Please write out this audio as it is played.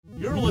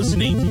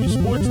listening to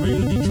Sports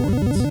Radio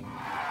Detroit.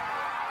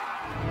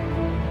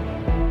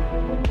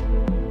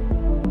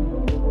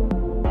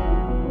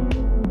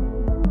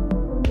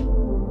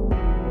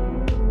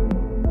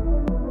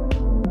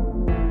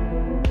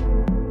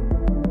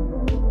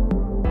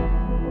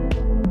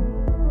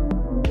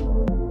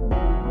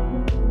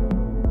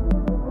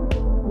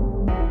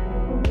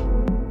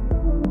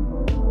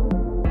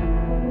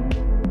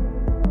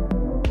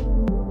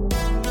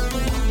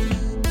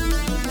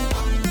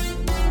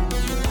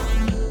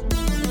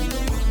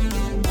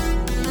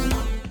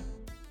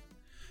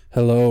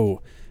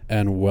 Hello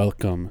and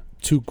welcome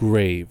to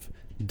Grave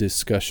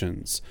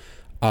Discussions.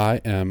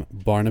 I am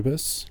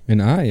Barnabas. And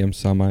I am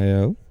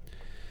Samael.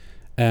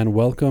 And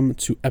welcome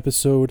to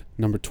episode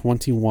number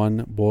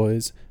 21,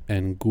 Boys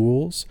and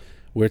Ghouls,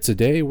 where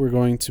today we're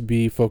going to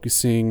be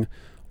focusing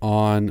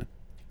on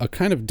a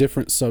kind of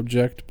different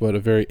subject, but a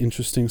very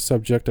interesting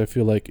subject, I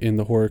feel like, in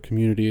the horror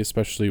community,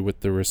 especially with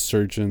the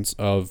resurgence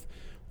of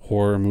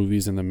horror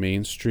movies in the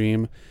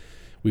mainstream.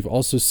 We've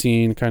also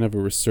seen kind of a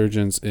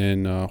resurgence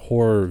in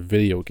horror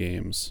video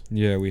games.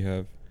 Yeah, we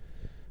have.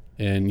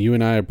 And you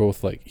and I are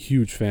both like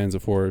huge fans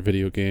of horror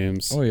video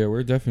games. Oh yeah,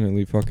 we're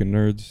definitely fucking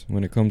nerds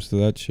when it comes to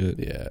that shit.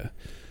 Yeah.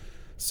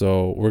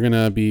 So we're going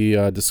to be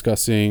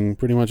discussing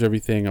pretty much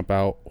everything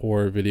about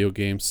horror video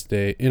games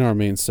today in our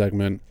main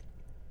segment.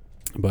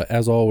 But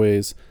as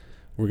always,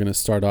 we're going to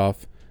start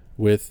off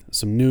with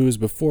some news.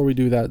 Before we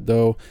do that,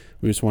 though,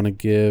 we just want to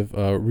give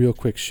real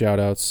quick shout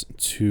outs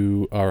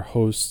to our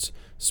hosts,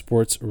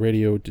 Sports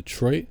Radio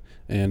Detroit.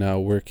 And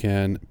where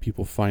can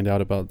people find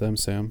out about them,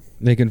 Sam?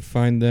 They can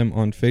find them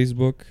on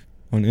Facebook,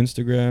 on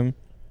Instagram,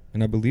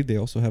 and I believe they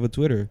also have a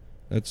Twitter.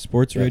 That's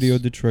Sports Radio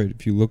Detroit.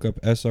 If you look up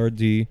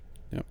SRD,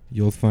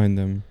 you'll find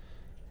them.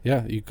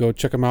 Yeah, you go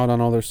check them out on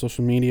all their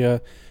social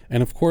media.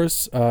 And of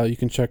course, you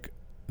can check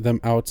them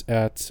out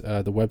at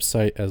the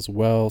website as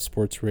well,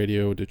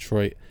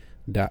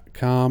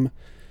 sportsradiodetroit.com.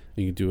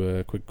 You can do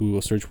a quick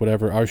Google search,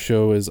 whatever. Our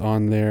show is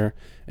on there,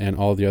 and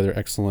all the other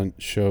excellent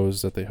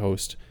shows that they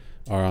host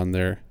are on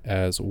there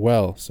as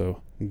well.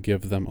 So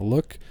give them a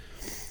look.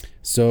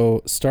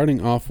 So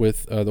starting off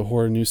with the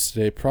horror news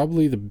today,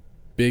 probably the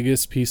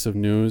biggest piece of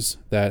news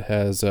that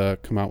has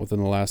come out within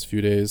the last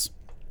few days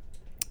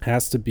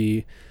has to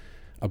be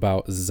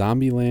about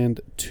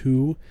Zombieland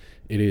 2.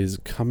 It is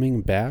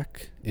coming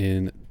back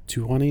in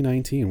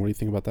 2019. What do you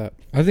think about that?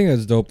 I think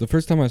that's dope. The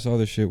first time I saw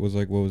this shit was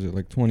like, what was it,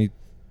 like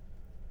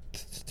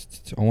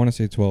I want to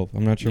say 12.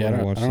 I'm not sure when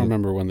I watched it. I don't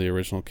remember when the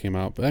original came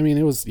out, but I mean,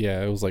 it was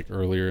like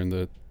earlier in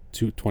the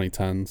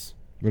 2010s.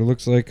 But it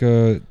looks like,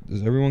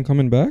 is everyone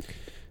coming back?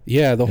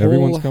 Yeah,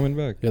 everyone's coming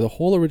back. Yeah, the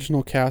whole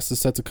original cast is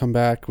set to come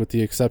back, with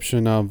the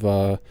exception of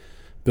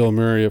Bill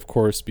Murray, of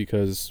course,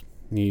 because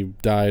he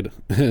died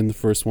in the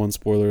first one.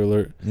 Spoiler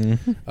alert.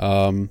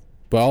 Mm-hmm.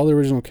 But all the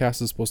original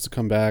cast is supposed to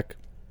come back,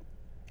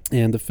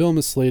 and the film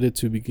is slated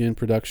to begin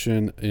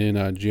production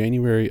in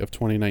January of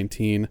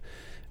 2019.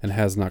 And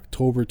has an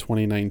October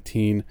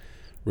 2019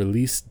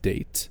 release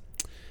date.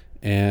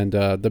 And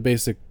the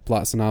basic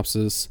plot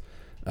synopsis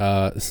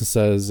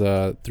says,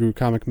 through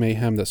comic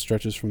mayhem that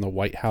stretches from the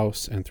White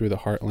House and through the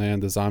Heartland,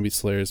 the zombie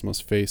slayers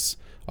must face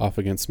off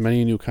against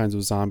many new kinds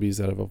of zombies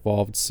that have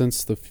evolved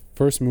since the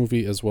first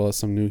movie, as well as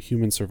some new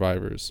human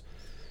survivors.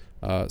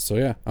 So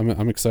yeah,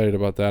 I'm excited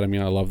about that. I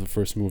mean, I love the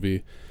first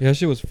movie. Yeah, that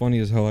shit was funny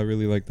as hell. I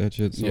really like that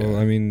shit. So, yeah.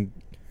 I mean,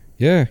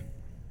 yeah.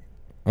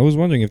 I was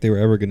wondering if they were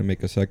ever going to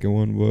make a second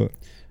one, but...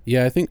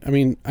 Yeah,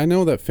 I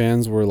know that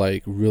fans were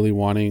like really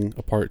wanting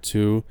a part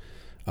 2,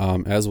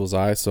 as was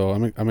I. So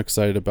I'm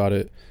excited about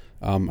it.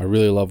 I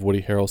really love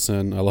Woody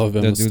Harrelson. I love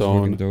Emma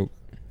Stone. Dope.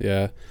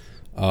 Yeah.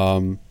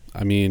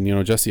 I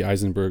mean, Jesse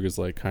Eisenberg is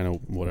like kind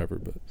of whatever,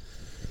 but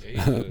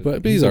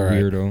but he's all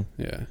right. Weirdo.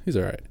 Yeah, he's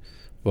all right.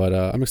 But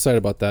I'm excited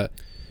about that.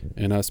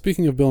 And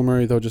speaking of Bill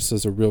Murray, though, just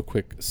as a real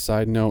quick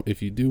side note,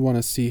 if you do want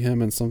to see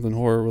him in something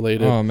horror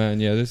related, oh man,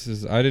 yeah,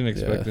 I didn't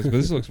expect this, but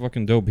this looks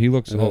fucking dope. He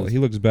looks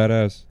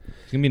badass.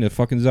 He's gonna be in a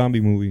fucking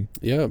zombie movie.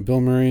 Yeah, Bill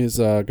Murray is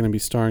gonna be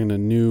starring in a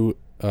new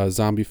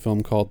zombie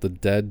film called The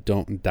Dead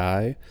Don't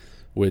Die,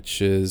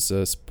 which is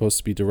supposed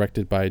to be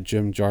directed by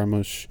Jim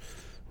Jarmusch,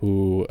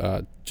 who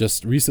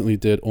just recently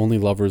did Only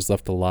Lovers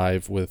Left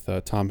Alive with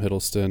Tom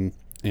Hiddleston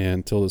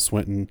and Tilda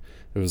Swinton.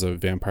 It was a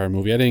vampire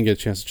movie. I didn't get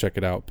a chance to check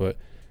it out, but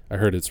I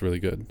heard it's really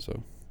good.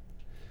 So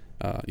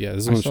yeah,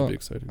 this one should be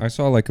exciting. I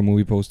saw like a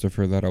movie poster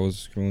for that. I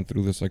was scrolling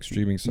through this like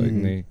streaming site,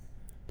 and they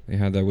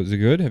had that. Was it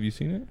good? Have you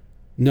seen it?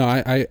 No,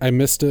 I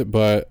missed it,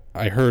 but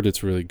I heard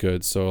it's really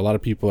good. So a lot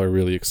of people are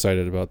really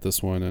excited about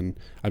this one, and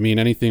I mean,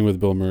 anything with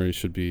Bill Murray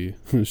should be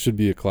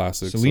a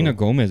classic. Selena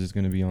Gomez is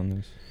going to be on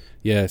this.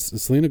 Yes,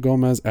 Selena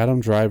Gomez,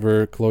 Adam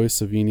Driver, Chloe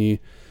Sevigny,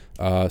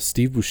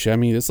 Steve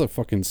Buscemi. This is a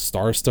fucking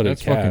star-studded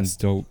cast. That's fucking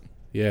dope.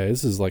 Yeah,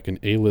 this is like an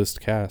A-list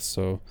cast.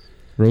 So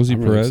Rosie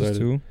Perez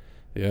too.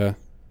 Yeah.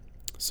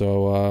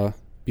 So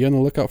be on the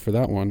lookout for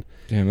that one.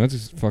 Damn, that's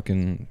just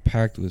fucking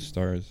packed with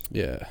stars.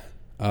 Yeah.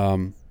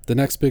 The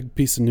next big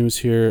piece of news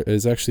here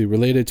is actually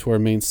related to our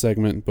main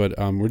segment, but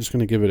we're just going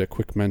to give it a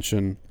quick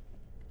mention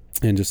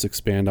and just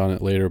expand on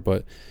it later.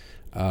 But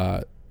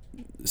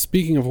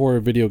speaking of horror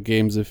video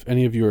games, if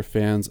any of you are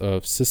fans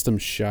of System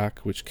Shock,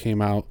 which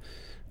came out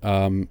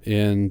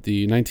in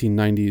the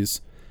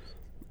 1990s,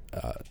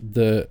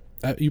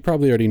 you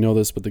probably already know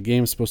this, but the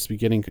game's supposed to be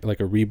getting like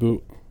a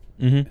reboot.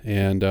 Mm-hmm.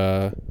 And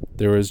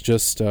there was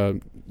just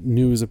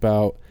news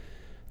about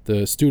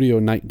the studio,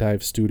 Night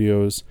Dive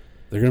Studios.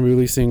 They're going to be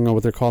releasing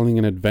what they're calling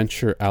an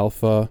adventure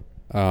alpha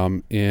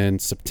in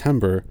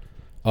September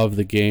of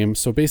the game.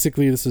 So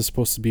basically this is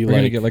supposed to be We're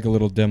gonna get like a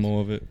little demo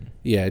of it.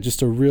 Yeah,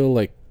 just a real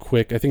like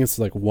quick, I think it's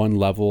like one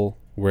level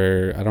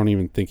where I don't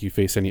even think you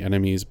face any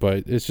enemies,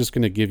 but it's just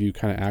going to give you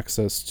kind of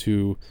access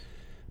to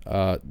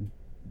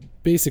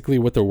basically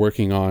what they're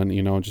working on,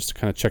 you know, just to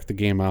kind of check the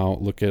game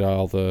out, look at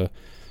all the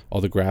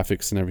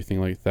graphics and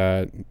everything like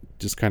that,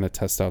 just kind of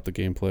test out the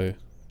gameplay.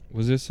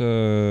 Was this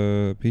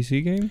a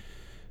PC game?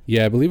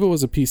 Yeah, I believe it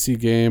was a PC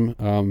game.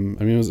 I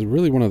mean, it was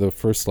really one of the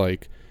first,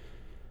 like,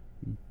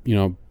 you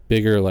know,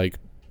 bigger, like,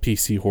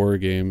 PC horror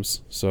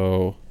games.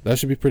 So that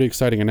should be pretty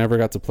exciting. I never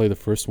got to play the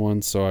first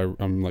one, so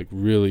I'm like,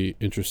 really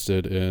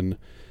interested in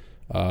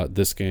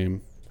this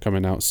game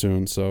coming out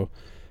soon. So,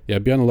 yeah,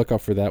 be on the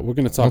lookout for that. We're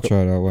going to talk... I'll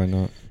try it out, why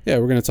not? Yeah,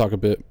 we're going to talk a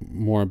bit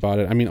more about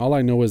it. I mean, all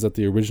I know is that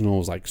the original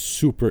was, like,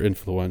 super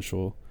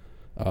influential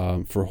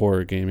for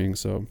horror gaming,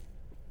 so...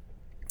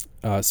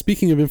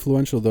 speaking of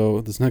influential,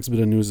 though, this next bit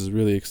of news is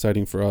really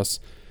exciting for us.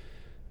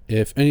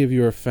 If any of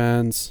you are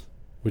fans,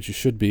 which you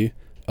should be,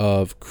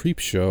 of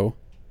Creepshow,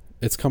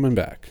 it's coming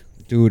back.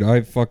 Dude,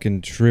 I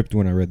fucking tripped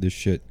when I read this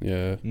shit.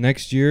 Yeah.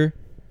 Next year,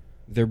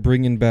 they're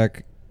bringing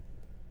back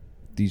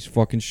these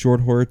fucking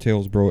short horror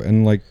tales, bro.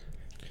 And, like,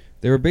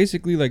 they were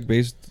basically, like,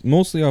 based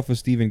mostly off of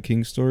Stephen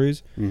King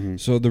stories. Mm-hmm.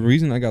 So the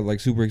reason I got,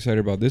 like, super excited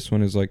about this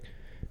one is, like,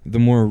 the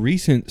more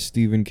recent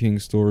Stephen King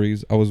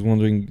stories, I was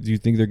wondering, do you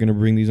think they're gonna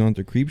bring these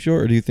onto Creepshow,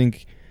 or do you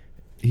think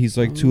he's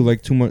like too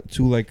much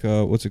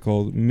what's it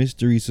called,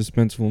 mystery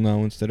suspenseful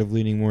now, instead of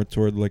leaning more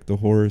toward like the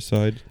horror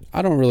side?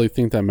 I don't really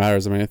think that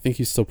matters. I mean, I think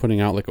he's still putting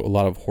out like a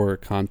lot of horror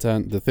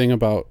content. The thing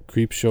about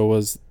Creepshow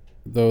was,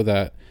 though,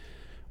 that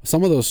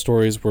some of those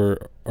stories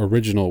were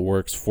original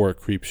works for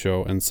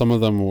Creepshow, and some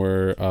of them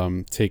were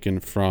taken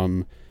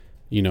from,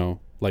 you know,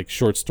 like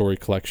short story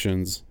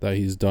collections that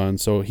he's done.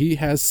 So he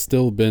has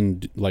still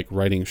been like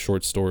writing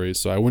short stories,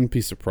 so I wouldn't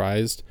be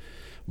surprised.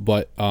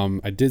 But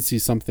I did see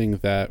something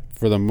that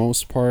for the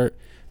most part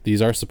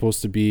these are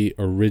supposed to be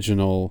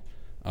original,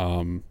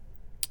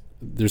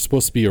 they're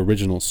supposed to be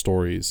original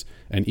stories,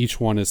 and each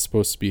one is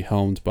supposed to be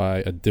helmed by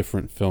a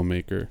different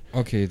filmmaker.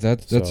 Okay,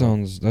 that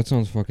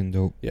sounds fucking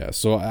dope. Yeah,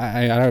 so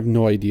I have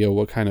no idea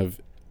what kind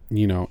of,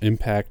 you know,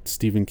 impact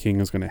Stephen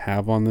King is going to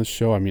have on this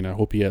show. I mean, I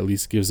hope he at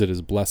least gives it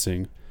his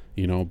blessing.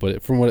 You know,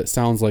 but from what it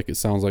sounds like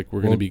we're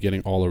going to be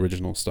getting all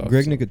original stuff.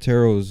 Greg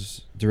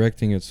Nicotero's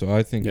directing it, so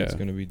I think it's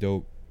going to be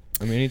dope.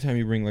 I mean, anytime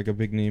you bring like a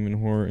big name in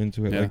horror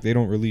into it, like they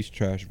don't release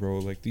trash, bro.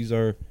 Like this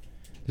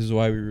is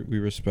why we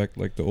respect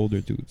like the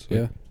older dudes.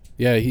 Like,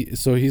 yeah.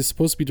 He's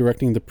supposed to be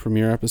directing the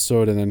premiere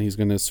episode, and then he's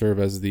going to serve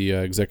as the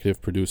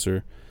executive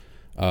producer.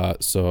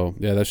 So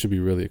yeah, that should be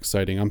really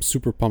exciting. I'm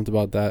super pumped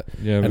about that.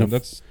 Yeah, and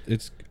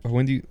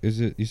when do you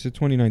you said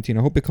 2019?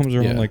 I hope it comes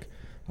around like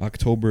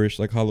October-ish,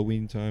 like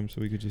Halloween time, so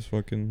we could just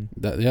fucking...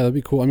 that'd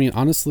be cool. I mean,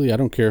 honestly, I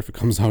don't care if it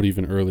comes out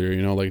even earlier,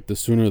 you know, like the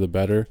sooner the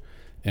better.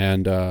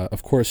 And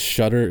of course,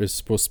 Shudder is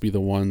supposed to be the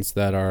ones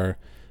that are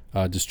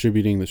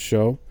distributing the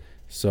show.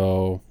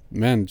 So,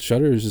 man,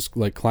 Shudder is just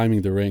like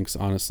climbing the ranks,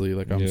 honestly.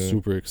 Like, I'm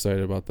super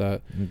excited about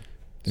that.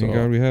 Thank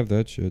God we have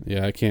that shit.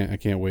 Yeah, I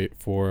can't wait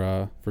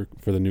for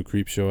the new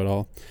Creepshow at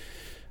all.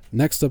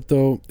 Next up,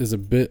 though, is a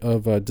bit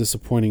of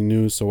disappointing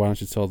news, so why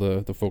don't you tell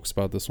the folks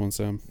about this one,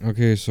 Sam?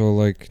 Okay, so,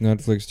 like,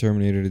 Netflix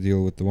terminated a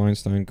deal with the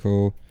Weinstein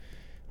Co.,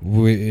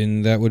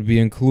 and that would be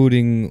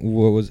including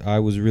what I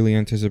was really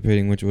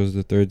anticipating, which was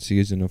the third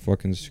season of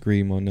fucking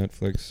Scream on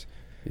Netflix.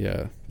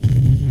 Yeah.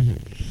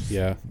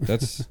 Yeah.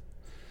 That's...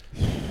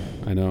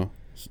 I know.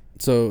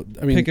 So,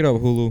 I mean... Pick it up,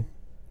 Hulu.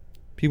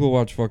 People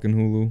watch fucking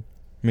Hulu,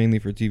 mainly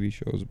for TV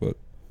shows, but...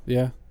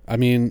 Yeah. I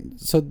mean,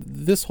 so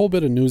this whole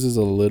bit of news is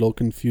a little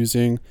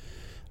confusing,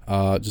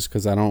 just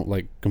because I don't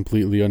like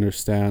completely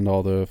understand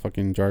all the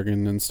fucking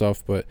jargon and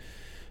stuff. But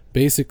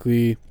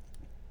basically,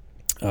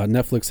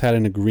 Netflix had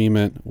an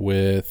agreement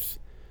with,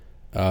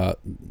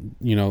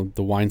 you know,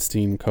 the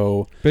Weinstein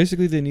Co.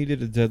 Basically, they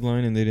needed a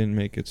deadline and they didn't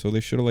make it, so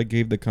they should have like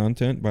gave the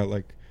content by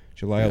like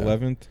July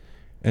 11th,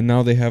 and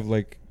now they have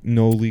like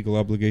no legal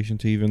obligation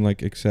to even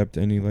like accept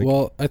any like...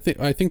 Well, I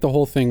think the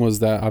whole thing was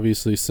that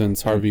obviously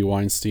since Harvey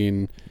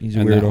Weinstein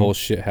and that whole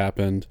shit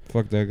happened,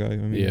 fuck that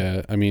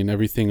guy. I mean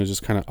everything was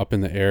just kind of up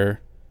in the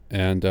air,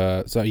 and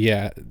so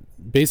yeah,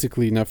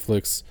 basically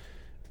Netflix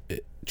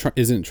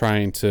isn't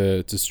trying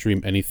to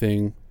stream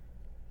anything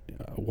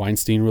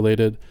Weinstein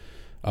related,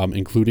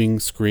 including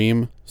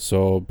Scream.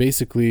 So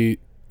basically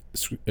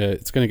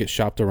it's going to get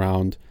shopped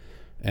around,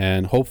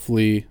 and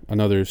hopefully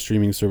another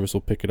streaming service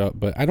will pick it up.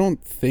 But I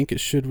don't think it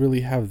should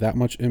really have that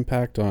much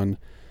impact on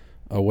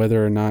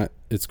whether or not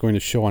it's going to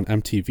show on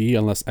MTV,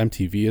 unless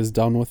MTV is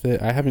done with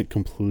it. I haven't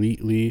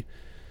completely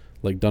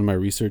like done my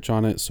research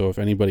on it, so if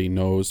anybody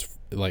knows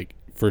like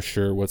for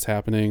sure what's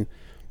happening,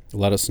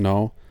 let us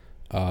know.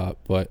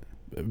 But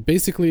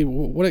basically,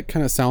 what it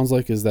kind of sounds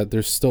like is that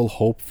there's still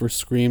hope for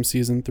Scream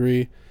Season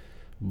 3,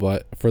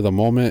 but for the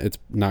moment, it's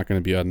not going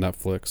to be on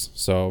Netflix.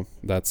 So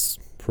that's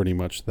pretty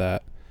much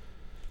that.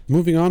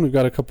 Moving on, we've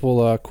got a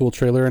couple cool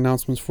trailer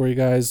announcements for you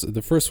guys.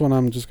 The first one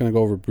I'm just going to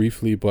go over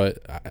briefly, but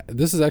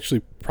this is actually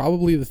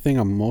probably the thing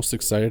I'm most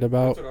excited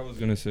about. That's what I was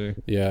going to say.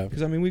 Yeah.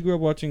 Because, I mean, we grew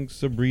up watching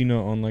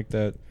Sabrina on, like,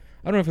 that.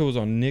 I don't know if it was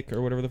on Nick or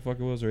whatever the fuck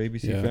it was, or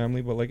ABC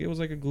Family, but, like, it was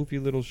like a goofy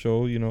little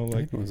show, you know?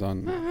 Like, it was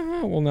on.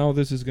 Well, now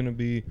this is going to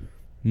be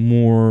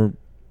more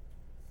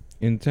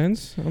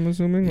intense, I'm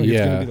assuming. Like, it's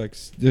going to be, like,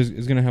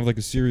 it's going to have, like,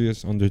 a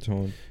serious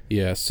undertone.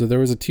 Yeah, so there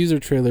was a teaser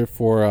trailer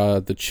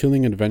for The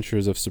Chilling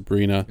Adventures of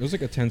Sabrina. It was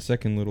like a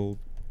 10-second little...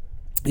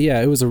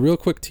 Yeah, it was a real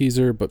quick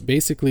teaser, but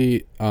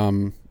basically,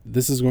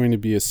 this is going to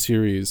be a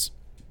series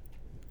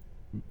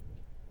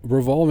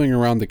revolving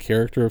around the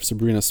character of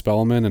Sabrina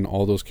Spellman and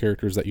all those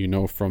characters that you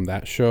know from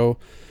that show.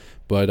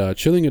 But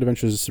Chilling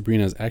Adventures of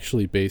Sabrina is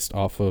actually based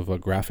off of a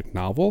graphic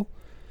novel,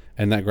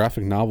 and that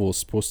graphic novel is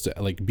supposed to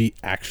like be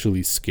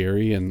actually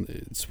scary, and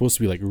it's supposed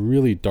to be like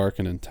really dark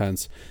and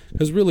intense,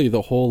 because really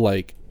the whole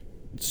like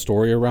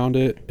story around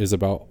it is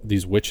about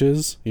these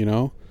witches, you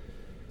know.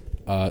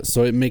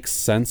 So it makes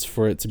sense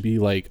for it to be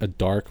like a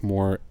dark,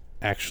 more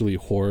actually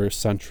horror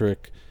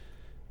centric,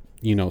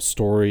 you know,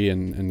 story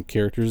and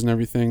characters and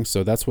everything.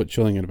 So that's what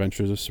Chilling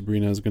Adventures of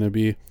Sabrina is going to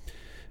be.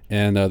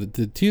 And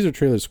the teaser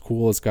trailer is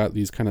cool. It's got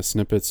these kind of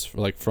snippets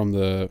like from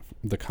the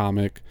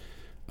comic,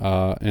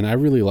 and I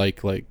really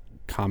like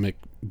comic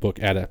book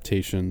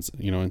adaptations,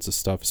 you know, into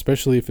stuff,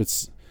 especially if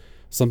it's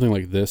something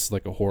like this,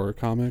 like a horror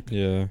comic.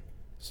 Yeah.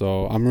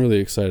 So I'm really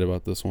excited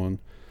about this one.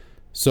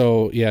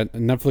 So yeah,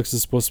 Netflix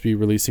is supposed to be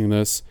releasing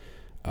this,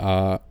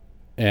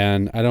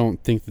 and I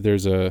don't think that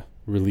there's a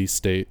release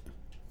date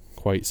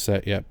quite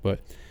set yet, but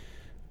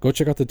go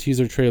check out the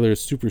teaser trailer.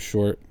 It's super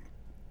short.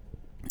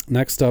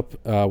 Next up,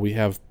 we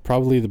have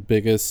probably the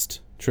biggest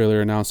trailer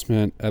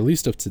announcement, at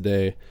least of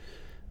today.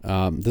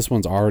 This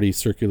one's already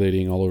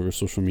circulating all over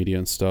social media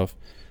and stuff,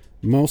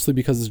 mostly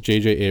because it's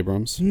J.J.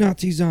 Abrams.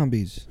 Nazi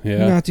zombies.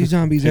 Yeah. Nazi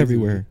zombies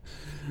everywhere.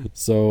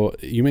 So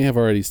you may have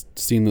already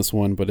seen this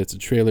one, but it's a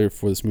trailer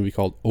for this movie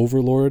called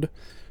Overlord,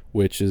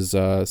 which is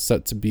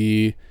set to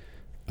be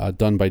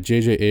done by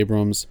J.J.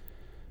 Abrams.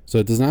 So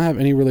it does not have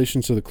any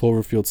relation to the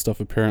Cloverfield stuff,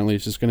 apparently.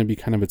 It's just going to be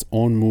kind of its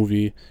own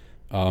movie.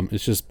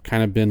 It's just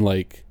kind of been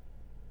like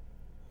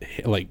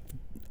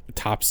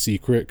top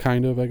secret,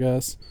 kind of, I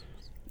guess.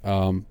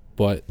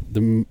 But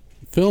the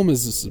film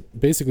is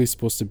basically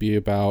supposed to be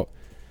about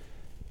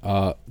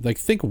like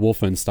think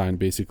Wolfenstein,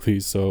 basically.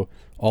 So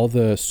all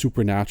the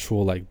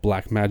supernatural, like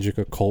black magic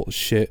occult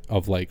shit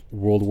of like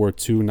World War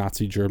II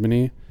Nazi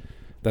Germany,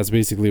 that's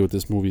basically what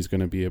this movie is going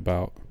to be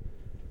about.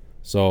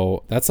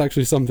 So that's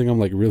actually something I'm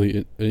like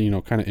really, you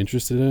know, kind of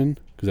interested in,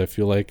 because I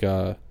feel like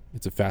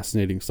it's a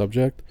fascinating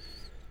subject.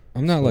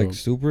 I'm not like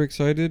super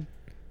excited,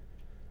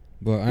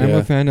 but I am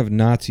a fan of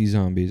Nazi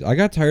zombies. I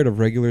got tired of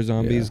regular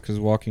zombies because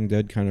Walking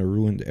Dead kind of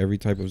ruined every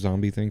type of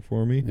zombie thing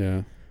for me.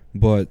 Yeah.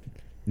 But,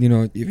 you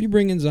know, if you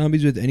bring in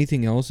zombies with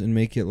anything else and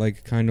make it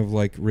like kind of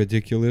like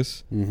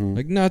ridiculous,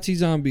 like Nazi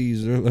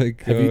zombies or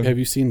like... Have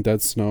you seen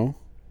Dead Snow?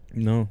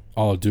 No.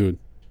 Oh, dude.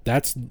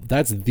 That's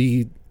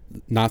the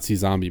Nazi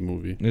zombie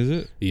movie. Is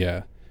it?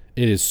 Yeah.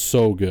 It is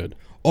so good.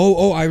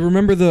 Oh, I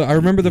remember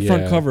the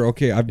front cover.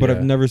 Okay, but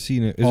I've never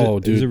seen it.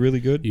 Dude, is it really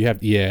good?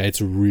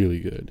 It's really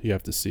good. You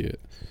have to see it.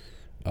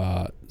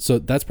 So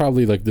that's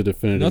probably like the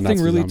definitive. Nothing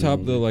Nazi really zombie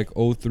topped movie. the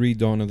like 03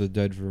 Dawn of the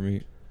Dead for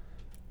me.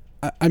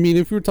 I mean,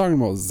 if we were talking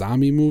about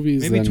zombie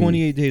movies, maybe then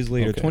 28 Days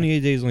Later. Okay. 28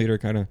 Days Later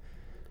kind of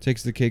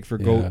takes the cake for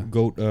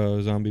goat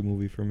zombie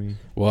movie for me.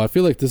 Well, I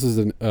feel like this is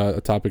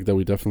a topic that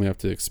we definitely have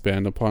to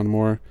expand upon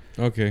more.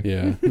 Okay.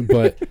 Yeah,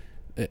 but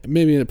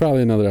maybe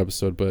probably another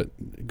episode.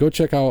 But go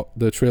check out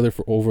the trailer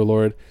for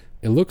Overlord.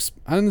 It looks.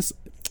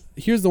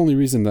 Here's the only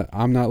reason that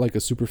I'm not like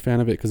a super fan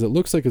of it, because it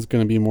looks like it's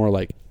going to be more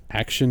like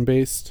action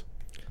based.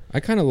 I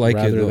kind of like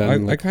it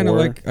though. I kind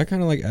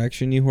of like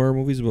action-y horror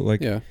movies, but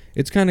like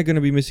it's kind of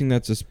gonna be missing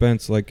that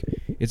suspense. Like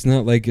it's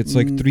not like it's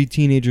like three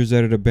teenagers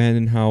at an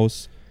abandoned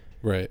house,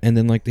 right? And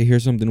then like they hear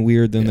something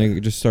weird, then they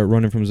just start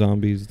running from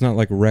zombies. It's not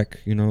like Wreck,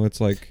 you know. It's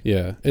like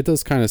it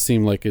does kind of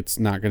seem like it's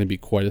not going to be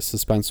quite as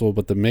suspenseful,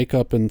 but the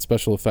makeup and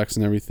special effects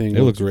and everything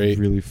it looks great,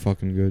 really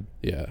fucking good.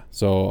 Yeah,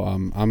 so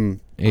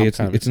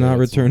it's not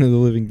Return of the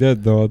Living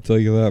Dead though. I'll tell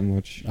you that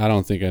much. I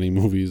don't think any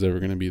movie is ever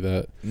going to be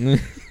that.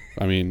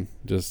 I mean,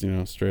 just, you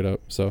know, straight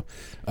up. So,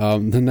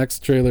 the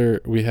next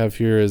trailer we have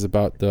here is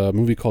about the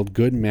movie called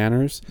Good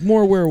Manners.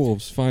 More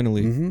werewolves,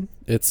 finally.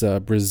 It's a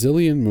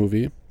Brazilian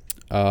movie,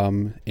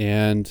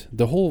 and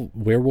the whole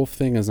werewolf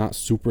thing is not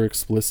super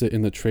explicit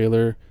in the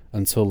trailer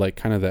until, like,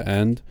 kind of the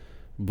end.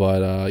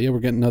 But, we're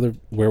getting another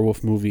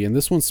werewolf movie, and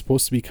this one's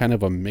supposed to be kind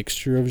of a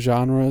mixture of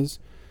genres,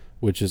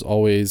 which is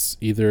always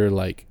either,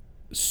 like,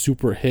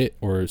 super hit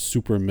or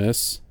super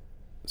miss.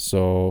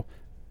 So...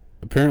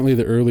 apparently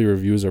the early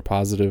reviews are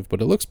positive,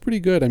 but it looks pretty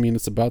good. I mean,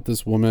 it's about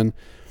this woman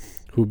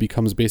who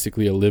becomes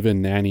basically a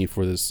live-in nanny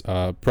for this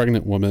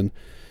pregnant woman,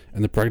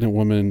 and the pregnant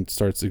woman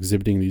starts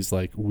exhibiting these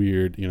like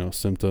weird,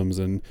 symptoms,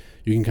 and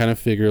you can kind of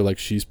figure like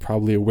she's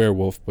probably a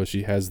werewolf, but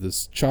she has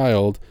this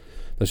child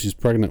that she's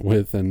pregnant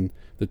with, and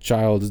the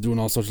child is doing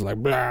all sorts of like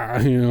blah,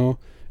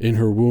 in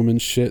her womb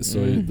and shit.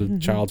 So the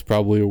child's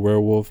probably a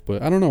werewolf,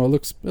 but I don't know.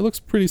 It looks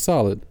pretty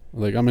solid.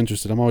 Like, I'm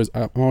interested. I'm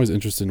always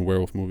interested in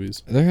werewolf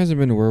movies. There hasn't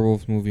been a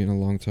werewolf movie in a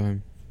long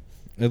time.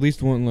 At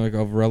least one like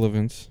of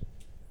relevance.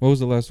 What was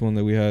the last one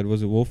that we had?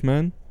 Was it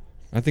Wolfman?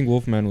 I think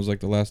Wolfman was like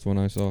the last one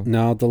I saw.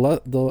 Now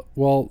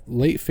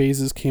Late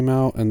Phases came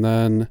out, and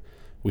then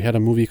we had a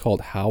movie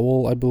called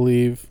Howl, I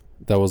believe,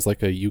 that was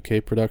like a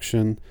UK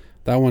production.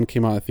 That one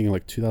came out, I think, in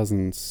like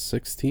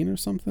 2016 or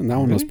something. That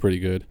one was pretty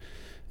good.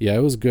 Yeah,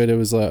 it was good. It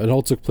was it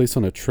all took place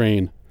on a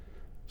train,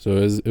 so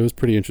it was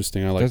pretty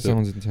interesting. I liked it. That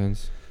sounds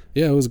intense.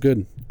 Yeah, it was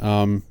good.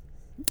 And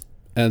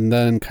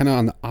then kind of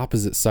on the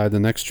opposite side, the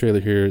next trailer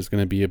here is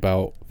going to be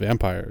about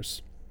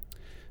vampires.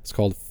 It's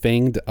called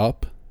Fanged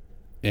Up,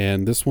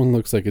 and this one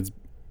looks like it's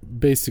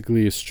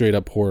basically a straight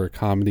up horror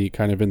comedy,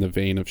 kind of in the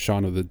vein of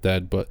Shaun of the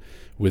Dead, but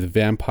with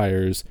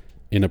vampires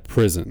in a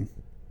prison.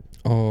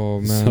 Oh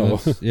man,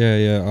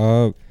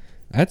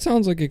 that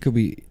sounds like it could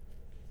be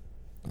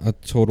a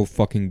total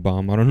fucking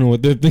bomb. I don't know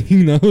what they're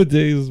thinking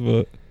nowadays,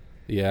 but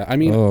yeah, I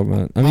mean, oh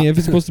man, I mean, if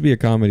it's supposed to be a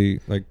comedy,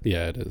 like,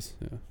 yeah, it is.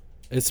 Yeah,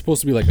 it's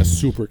supposed to be like a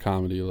super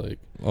comedy, like,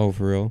 oh,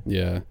 for real?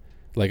 Yeah,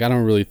 like I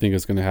don't really think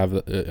it's gonna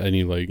have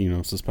any like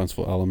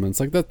suspenseful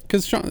elements like that,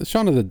 because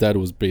Shaun of the Dead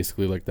was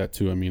basically like that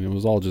too. I mean, it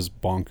was all just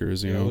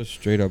bonkers, It was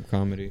straight up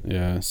comedy.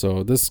 Yeah,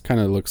 so this kind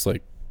of looks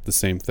like the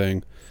same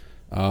thing.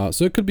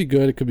 So it could be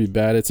good, it could be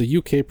bad. It's a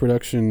UK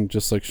production,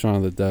 just like Shaun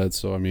of the Dead.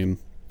 So I mean,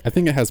 I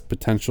think it has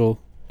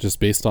potential just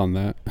based on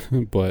that.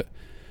 But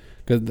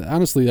cause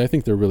honestly, I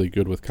think they're really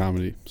good with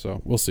comedy.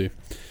 So we'll see.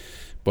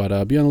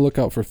 But be on the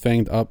lookout for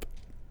Fanged Up.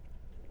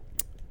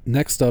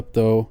 Next up,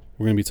 though,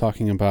 we're going to be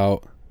talking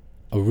about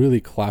a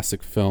really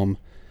classic film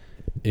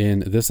in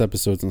this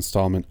episode's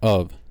installment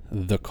of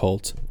The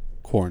Cult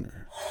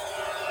Corner.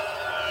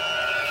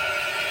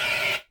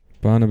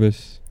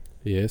 Barnabas.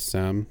 Yes,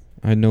 Sam.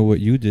 I know what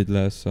you did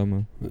last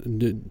summer.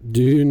 Do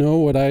you know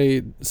what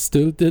I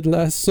still did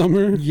last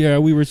summer? Yeah,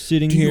 we were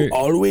sitting here. You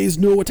always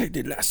know what I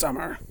did last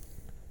summer?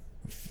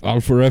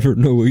 I'll forever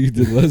know what you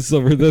did last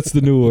summer. That's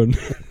the new one.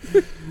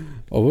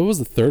 Oh, what was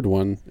the third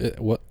one?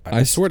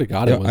 I swear to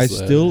God, it was. I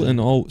still and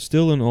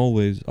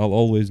always. I'll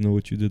always know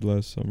what you did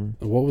last summer.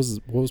 What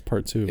was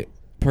part two?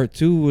 Part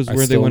two was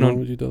where they went on.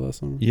 What you did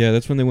last summer? Yeah,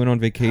 that's when they went on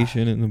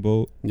vacation in the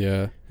boat.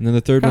 Yeah. And then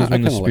the third one was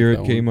when the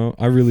spirit came out.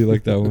 I really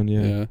like that one.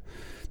 Yeah. Yeah.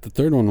 The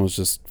third one was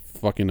just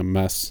fucking a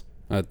mess.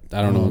 I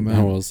don't know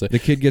how else to say. The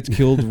kid gets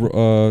killed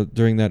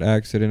during that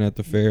accident at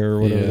the fair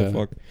or whatever the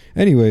fuck.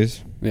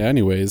 Anyways. Yeah,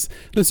 anyways.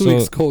 This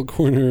week's Cold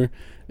Corner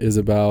is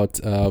about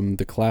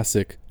the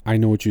classic I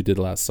Know What You Did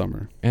Last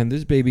Summer. And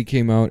this baby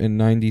came out in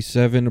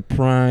 97,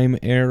 prime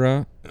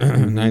era.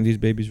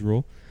 90s babies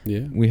rule.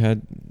 Yeah.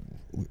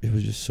 It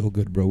was just so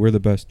good, bro. We're the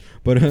best.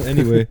 But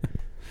anyway.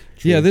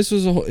 Yeah, this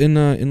was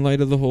in light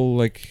of the whole,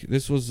 like,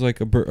 this was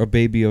like a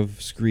baby of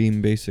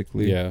Scream,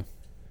 basically. Yeah.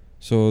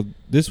 So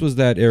this was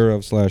that era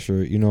of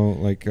slasher,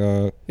 like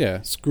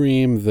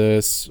Scream,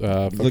 this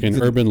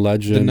fucking urban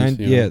legend.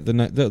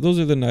 Those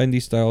are the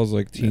 90s styles,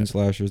 like teen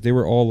slashers. They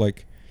were all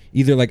like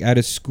either like at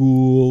a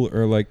school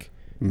or like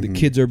the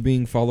kids are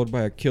being followed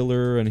by a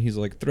killer and he's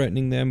like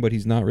threatening them, but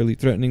he's not really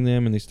threatening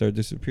them, and they start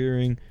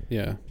disappearing.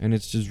 Yeah, and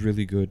it's just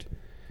really good.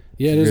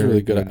 Yeah, it is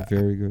really good.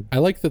 Very good. I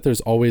like that there's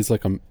always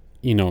like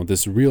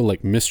this real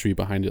like mystery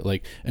behind it,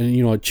 like,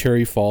 and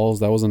Cherry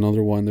Falls, that was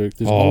another one. There's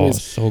always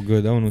so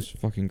good. That one was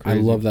fucking crazy.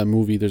 I love that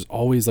movie. There's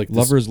always like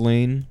Lover's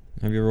Lane.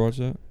 Have you ever watched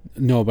that?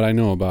 No, but I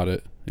know about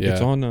it. Yeah,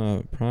 it's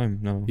on Prime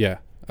now. Yeah,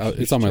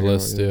 it's on my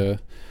list. Yeah.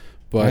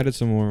 But I added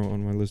some more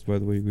on my list, by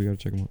the way. We gotta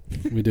check them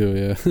out. We do,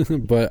 yeah.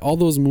 But all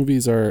those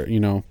movies are,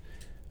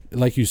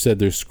 like you said,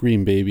 they're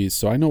Scream babies.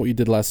 So I Know What You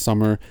Did Last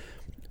Summer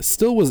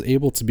still was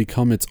able to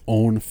become its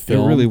own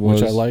film, really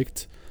was. Which I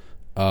liked.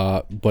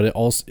 But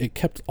it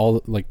kept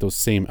all like those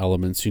same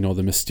elements,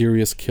 the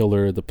mysterious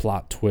killer, the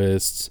plot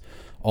twists,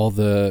 all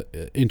the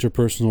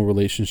interpersonal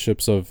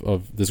relationships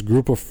of this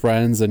group of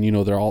friends, and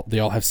they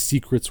all have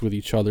secrets with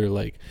each other.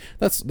 Like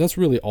that's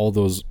really all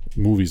those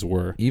movies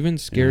were. Even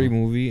Scary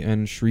Movie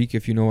and Shriek,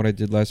 if you know what I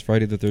did last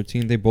Friday the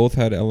 13th, they both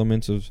had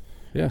elements of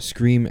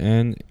Scream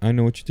and I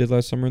Know What You Did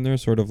Last Summer in there,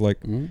 sort of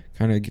like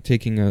kind of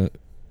taking a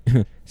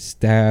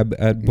stab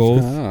at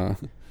both.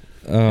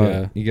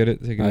 You get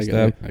it? Taking a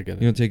stab? I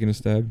get it. Taking a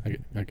stab? I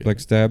get it. Like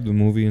Stab, the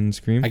movie, and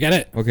Scream? I get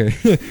it. Okay.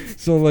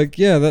 So, like,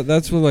 yeah,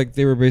 that's what, like,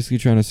 they were basically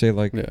trying to say,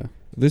 like,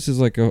 this is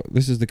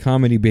the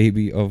comedy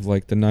baby of,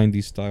 like, the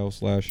 90s style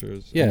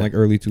slashers. Yeah. And, like,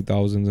 early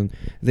 2000s. And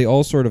they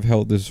all sort of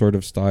held this sort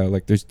of style.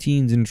 Like, there's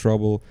teens in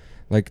trouble.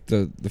 Like,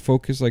 the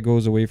focus, like,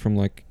 goes away from,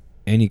 like,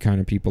 any kind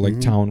of people,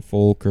 like town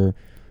folk or,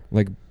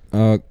 like,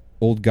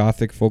 old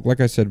gothic folk. Like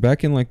I said,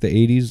 back in, like,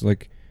 the 80s,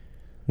 like,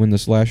 when the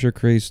slasher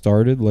craze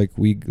started, like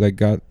we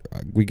got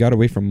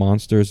away from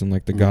monsters and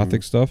like the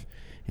gothic stuff,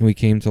 and we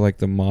came to like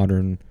the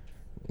modern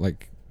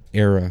like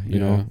era, you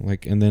know,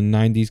 like, and then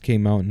 90s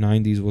came out.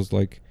 90s was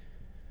like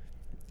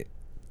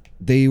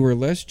they were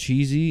less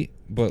cheesy,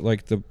 but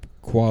like the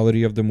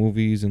quality of the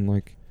movies and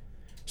like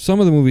some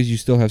of the movies you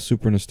still have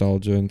super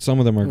nostalgia and some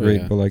of them are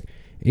great, but like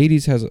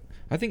 80s has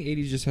I think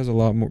 80s just has a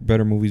lot more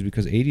better movies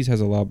because 80s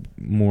has a lot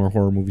more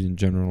horror movies in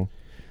general.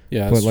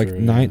 Yeah, but like true,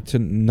 to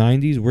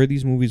 90s where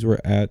these movies were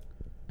at,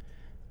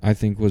 I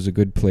think was a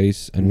good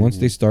place. And once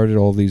they started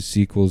all these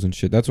sequels and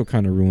shit, that's what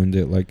kind of ruined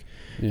it. Like,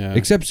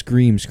 except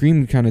Scream.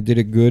 Scream kind of did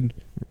it good.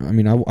 I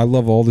mean, I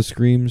love all the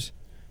Screams,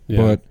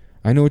 but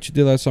I Know What You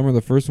Did Last Summer.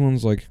 The first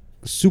one's like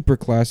super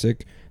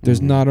classic.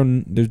 There's not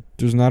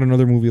there's not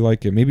another movie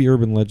like it. Maybe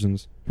Urban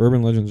Legends.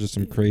 Urban Legends is just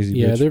some crazy.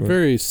 Yeah, they're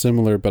very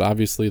similar, but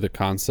obviously the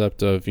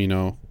concept of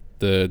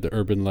the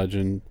urban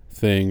legend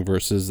thing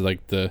versus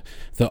like the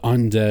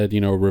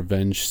undead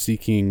revenge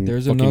seeking.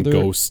 There's another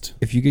ghost.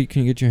 If you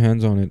can get your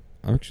hands on it.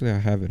 Actually, I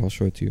have it. I'll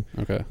show it to you.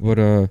 Okay.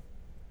 But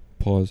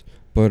pause.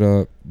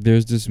 But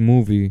there's this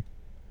movie.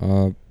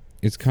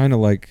 It's kind of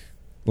like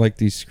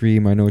these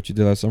Scream. I Know What You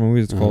Did Last Summer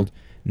movies. It's called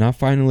not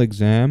Final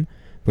Exam,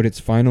 but it's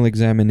Final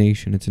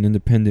Examination. It's an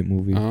independent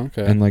movie. Oh,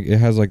 okay. And like it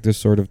has like this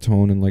sort of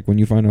tone, and like when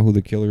you find out who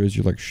the killer is,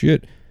 you're like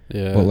shit.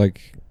 Yeah. But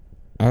like,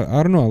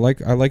 I don't know.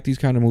 I like these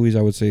kind of movies.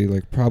 I would say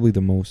like probably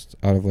the most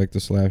out of like the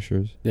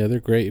slashers. Yeah, they're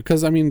great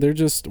because I mean they're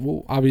just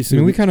obviously. I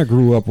mean, we kind of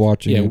grew up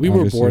watching. Yeah, it, we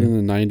obviously. were born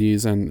in the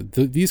 '90s, and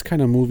these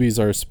kind of movies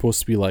are supposed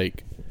to be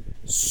like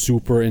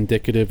super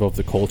indicative of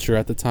the culture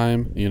at the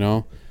time,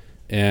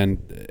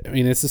 And I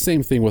mean, it's the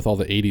same thing with all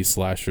the '80s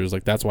slashers.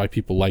 Like that's why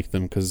people like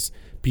them because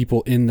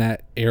people in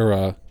that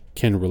era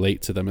can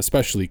relate to them,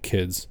 especially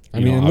kids. I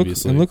mean,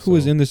 look who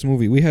was in this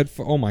movie. We had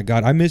oh my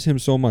god, I miss him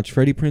so much.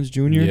 Freddie Prinze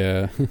Jr.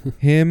 Yeah,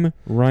 him,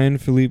 Ryan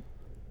Philippe.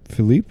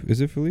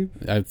 Is it Philippe?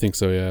 I think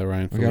so. Yeah,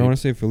 Ryan. Okay, I want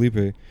to say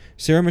Felipe.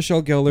 Sarah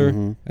Michelle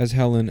Gellar as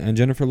Helen and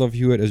Jennifer Love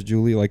Hewitt as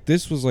Julie. Like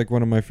this was like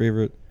one of my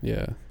favorite.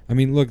 Yeah. I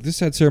mean, look, this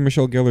had Sarah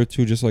Michelle Gellar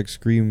too, just like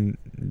Scream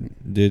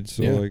did.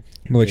 So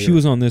like she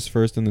was on this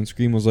first, and then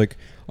Scream was like,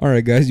 "All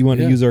right, guys, you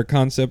want to use our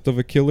concept of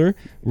a killer?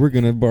 We're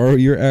gonna borrow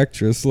your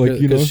actress." Like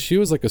she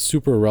was like a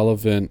super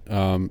relevant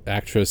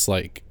actress,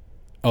 like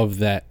of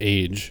that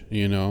age.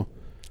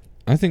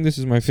 I think this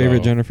is my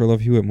favorite Jennifer Love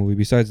Hewitt movie,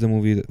 besides the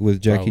movie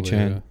with Jackie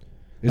Chan.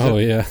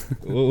 Yeah.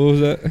 What was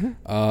that?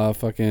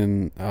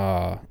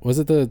 Was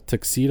it the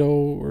Tuxedo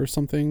or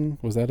something?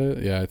 Was that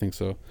it? Yeah, I think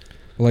so.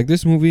 Like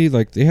this movie,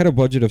 like they had a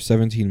budget of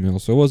 17 mil,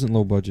 so it wasn't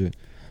low budget.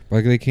 But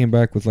like they came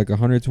back with like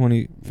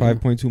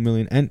 125.2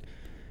 million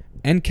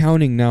and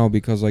counting now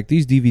because like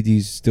these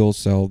DVDs still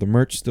sell, the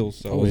merch still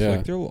sells.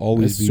 Like there'll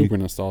always be super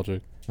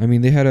nostalgic. I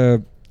mean, they had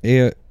a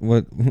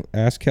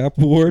ASCAP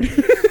award.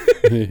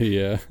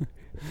 Yeah.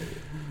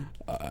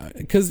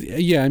 Because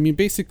I mean,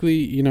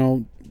 basically,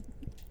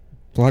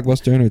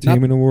 Blockbuster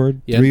Entertainment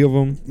Award, 3 of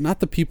them. Not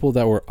the people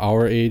that were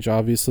our age,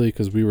 obviously,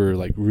 because we were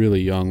like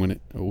really young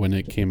when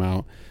it came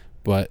out.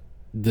 But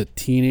the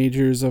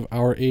teenagers of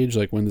our age,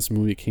 like when this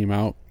movie came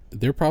out,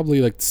 they're probably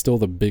like still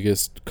the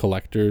biggest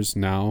collectors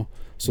now.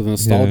 So the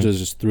nostalgia is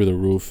just through the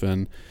roof.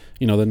 And,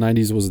 the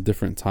 90s was a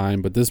different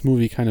time. But this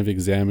movie kind of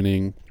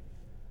examining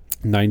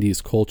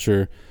 90s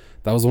culture,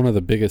 that was one of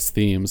the biggest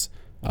themes.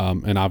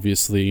 And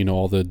obviously,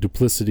 all the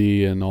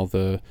duplicity and all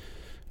the,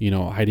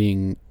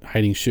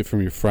 hiding shit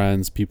from your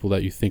friends, people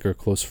that you think are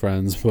close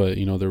friends, but,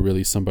 they're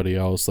really somebody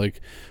else.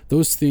 Like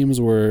those themes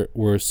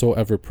were so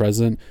ever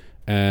present.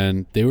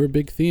 And they were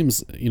big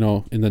themes, in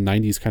the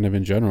 90s kind of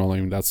in general.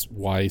 I mean, that's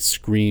why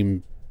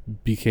Scream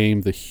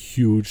became the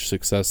huge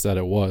success that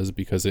it was,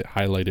 because it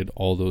highlighted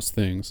all those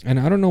things. And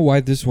I don't know why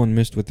this one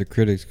missed with the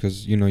critics,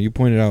 because, you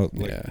pointed out,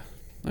 like,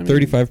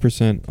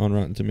 35% on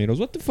Rotten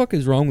Tomatoes. What the fuck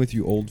is wrong with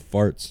you old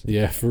farts?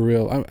 Yeah, for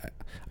real.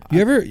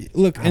 You ever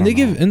look, and they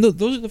give, and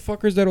those are the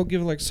fuckers that'll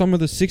give, like, some of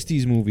the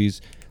 60s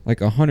movies, like,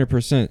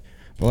 100%.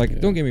 But, like,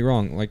 don't get me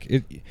wrong, like,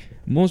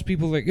 most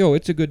people like, yo,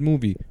 it's a good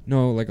movie.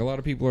 No, like a lot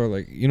of people are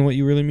like, you know what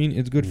you really mean?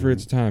 It's good for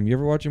its time. You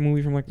ever watch a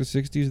movie from like the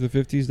 60s, the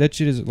 50s? That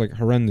shit is like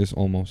horrendous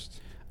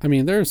almost. I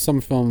mean, there are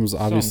some films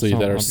obviously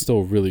that are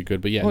still really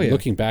good, but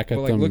looking back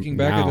at them, looking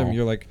back at them,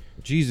 you're like,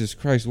 Jesus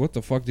Christ, what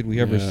the fuck did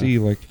we ever see?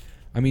 Like,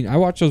 I mean, I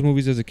watched those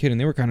movies as a kid,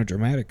 and they were kind of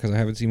dramatic because I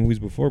haven't seen movies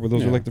before. But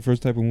those were like the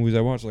first type of movies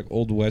I watched, like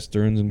old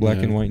westerns and black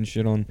and white and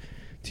shit on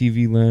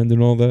TV Land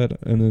and all that.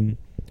 And then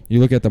you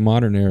look at the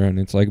modern era, and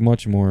it's like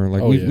much more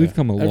like we've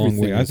come a long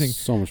way. I think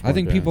so much more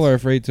advanced. People are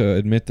afraid to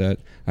admit that.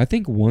 I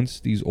think once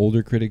these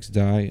older critics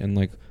die and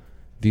like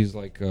these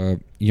like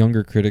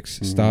younger critics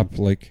stop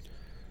like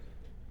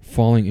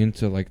falling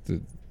into like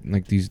the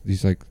like these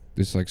like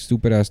this like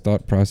stupid ass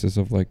thought process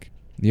of like,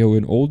 yo,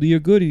 an oldie a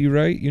goodie,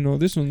 right?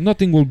 This one,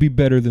 nothing will be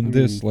better than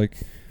this. Like,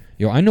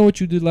 yo, I Know What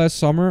You Did Last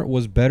Summer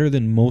was better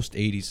than most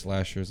 80s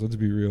slashers. Let's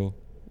be real.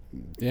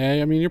 Yeah,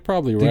 I mean, you're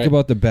probably right. Think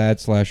about the bad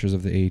slashers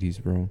of the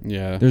 80s, bro.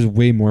 Yeah. There's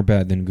way more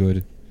bad than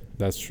good.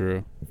 That's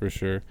true, for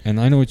sure. And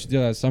I Know What You Did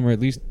Last Summer, at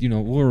least,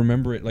 we'll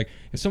remember it. Like,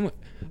 if someone...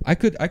 I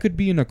could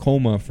be in a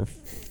coma for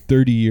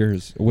 30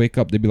 years, wake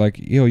up, they'd be like,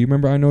 yo, you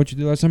remember I Know What You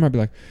Did Last Summer? I'd be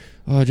like,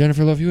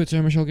 Jennifer Love Hewitt,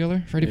 Sarah Michelle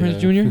Gellar, Freddie Prinze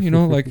Jr.,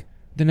 like,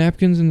 the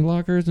napkins in the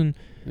lockers and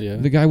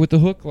the guy with the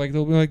hook. Like,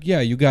 they'll be like,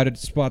 yeah, you got it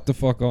spot the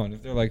fuck on.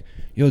 If they're like,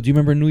 yo, do you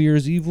remember New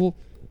Year's Evil?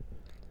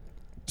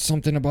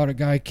 something about a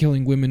guy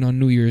killing women on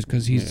New Year's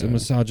because he's a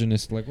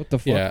misogynist. Like, what the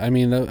fuck? Yeah, I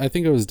mean, I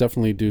think it was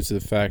definitely due to the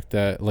fact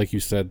that, like you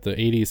said, the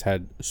 80s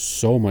had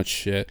so much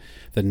shit.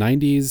 The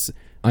 90s...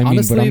 I mean,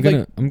 honestly,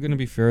 but I'm gonna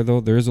be fair though.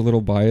 There is a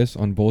little bias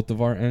on both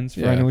of our ends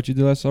for I Know What You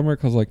Did Last Summer,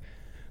 because like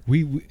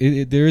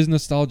there is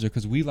nostalgia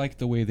because we like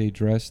the way they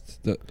dressed,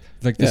 the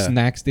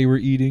snacks they were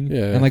eating,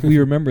 and like we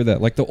remember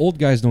that. Like the old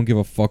guys don't give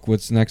a fuck what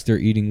snacks they're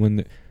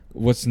eating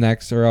what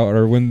snacks are out,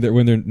 or when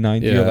they're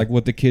 90, or like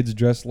what the kids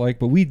dress like.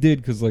 But we did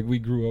because like we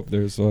grew up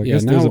there, so I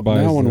guess there's a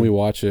bias. Now when there. we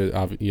watch it,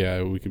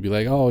 we could be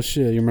like, oh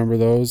shit, you remember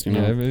those? You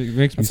know, it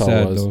makes me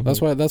sad though.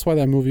 That's why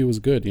that movie was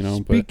good. You know.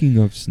 Speaking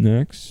of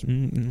snacks,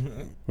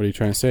 what are you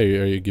trying to say?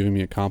 Are you giving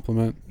me a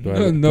compliment? Do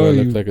I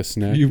look like a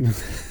snack?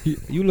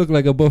 You look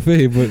like a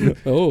buffet, but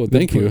oh,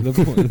 thank you.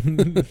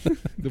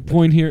 The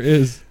point here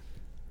is,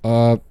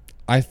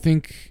 I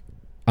think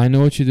I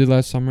Know What You Did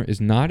Last Summer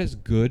is not as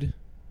good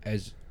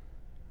as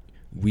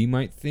we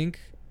might think,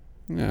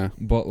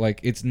 but like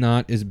it's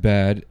not as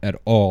bad at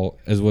all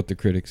as what the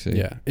critics say.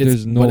 Yeah,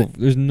 there's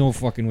no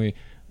fucking way.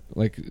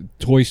 Like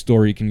Toy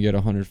Story can get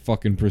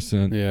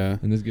 100%. Yeah,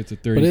 and this gets a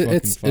 30. But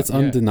it's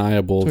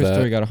undeniable Toy that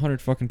Story got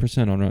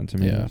 100% on Rotten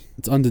Tomatoes. Yeah,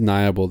 it's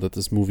undeniable that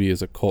this movie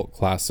is a cult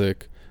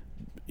classic.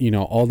 You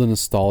know, all the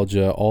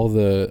nostalgia, all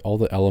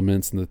the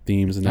elements and the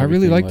themes and everything. I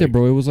really liked it,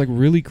 bro. It was like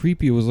really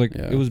creepy. It was like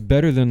it was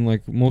better than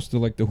like most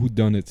of like the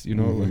whodunits. You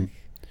know, like.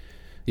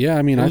 Yeah,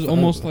 I mean, it was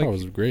almost like it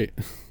was great.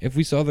 If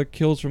we saw the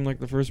kills from like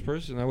the first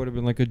person, that would have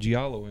been like a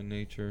giallo in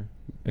nature.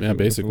 Yeah,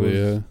 basically,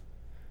 yeah.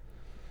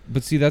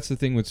 But see, that's the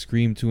thing with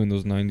Scream too, and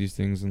those '90s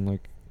things, and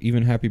like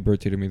even Happy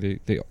Birthday to Me,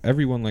 they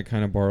everyone like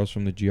kind of borrows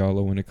from the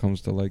giallo when it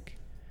comes to like,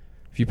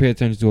 if you pay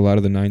attention to a lot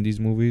of the '90s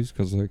movies,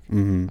 because like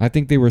I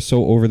think they were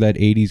so over that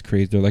 '80s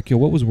craze. They're like, yo,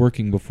 what was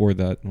working before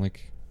that? And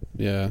like,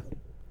 yeah.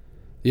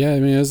 I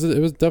mean, it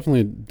was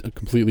definitely a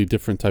completely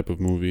different type of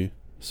movie.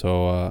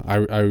 So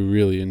I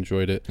really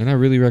enjoyed it, and I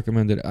really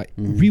recommend it.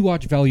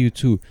 Rewatch value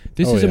too.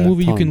 This is a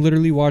movie you can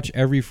literally watch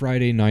every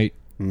Friday night,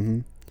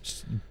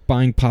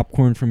 buying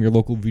popcorn from your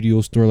local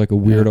video store like a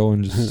weirdo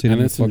and just sitting.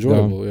 And it's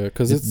enjoyable,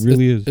 because it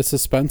really is. It's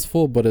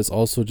suspenseful, but it's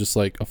also just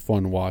like a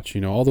fun watch.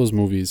 You know, all those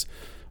movies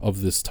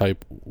of this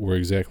type were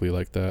exactly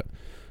like that.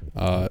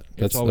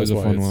 It's always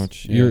a fun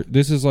watch.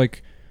 This is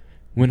like.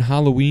 When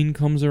Halloween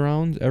comes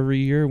around every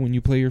year, when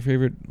you play your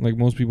favorite, like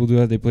most people do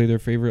that, they play their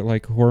favorite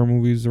like horror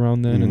movies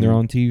around then, and they're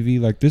on TV.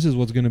 Like this is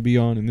what's gonna be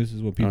on, and this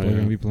is what people are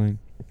gonna be playing.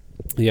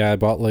 Yeah, I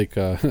bought like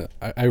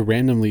I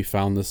randomly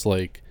found this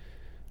like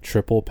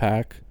triple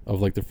pack of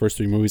like the first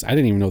 3 movies. I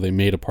didn't even know they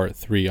made a part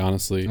 3,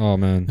 honestly. Oh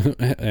man,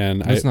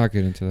 and let's not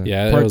get into that.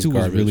 Yeah, part 2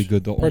 was really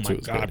good though. Part oh my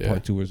god, good,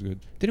 part 2 was good.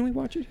 Didn't we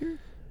watch it here?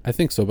 I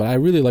think so, but I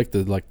really liked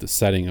the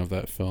setting of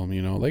that film.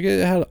 You know, like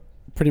it had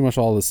pretty much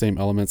all the same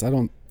elements.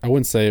 I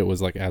wouldn't say it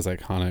was like as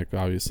iconic,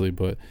 obviously,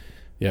 but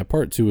yeah,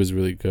 part 2 is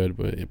really good,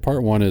 but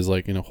part 1 is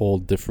like in a whole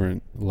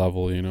different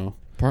level, you know.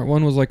 Part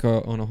 1 was like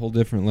on a whole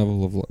different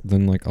level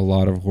than like a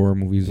lot of horror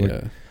movies.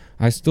 Like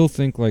I still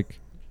think like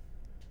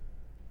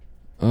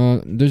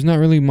there's not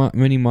really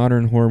many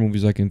modern horror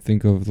movies I can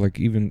think of, like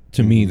even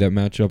to me, that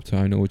match up to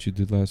I Know What You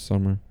Did Last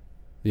Summer.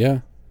 Yeah.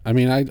 I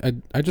mean, I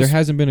just... There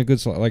hasn't been a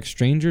good... Like,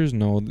 Strangers?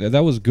 No.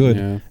 That was good.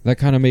 Yeah. That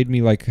kind of made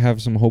me, like,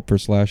 have some hope for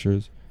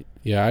slashers.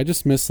 Yeah, I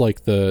just miss,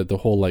 like, the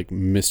whole, like,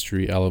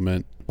 mystery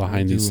element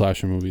behind these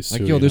slasher movies, like,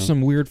 too. Like, yo, there's some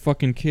weird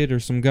fucking kid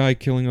or some guy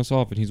killing us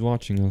off, and he's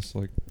watching us,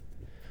 like...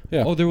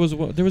 Yeah. Oh, there was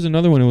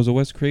another one. It was a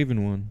Wes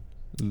Craven one.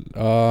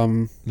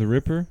 The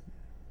Ripper?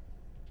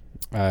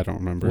 I don't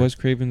remember. Wes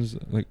Craven's...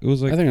 Like, it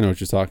was like... I think I know what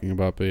you're talking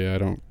about, but, yeah, I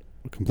don't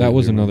completely That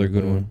was another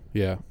good one.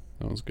 Yeah,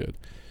 that was good.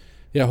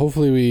 Yeah,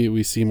 hopefully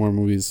we see more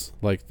movies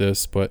like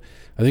this, but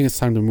I think it's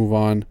time to move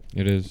on.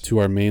 It is. To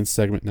our main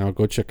segment now.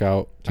 Go check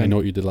out 10, I Know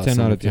What You Did Last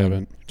Summer. 10 out of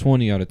 10.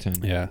 20 out of 10.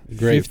 Yeah,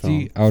 great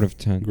 50 out of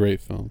 10. Great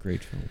film.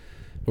 Great film.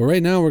 But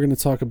right now we're going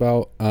to talk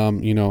about,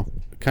 kind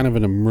of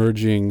an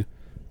emerging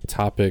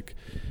topic,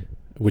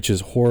 which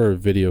is horror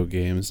video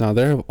games. Now,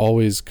 there have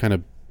always kind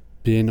of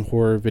been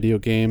horror video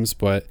games,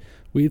 but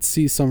we'd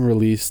see some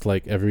released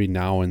like every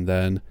now and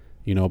then,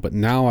 but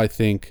now I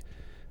think...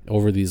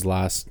 over these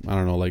last, I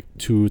don't know, like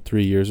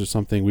 2-3 years or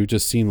something, we've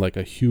just seen like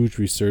a huge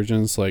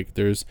resurgence. Like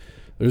there's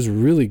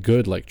really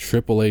good like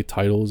AAA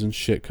titles and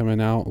shit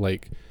coming out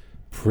like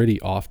pretty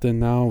often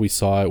now. We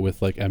saw it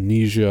with like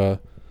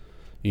Amnesia,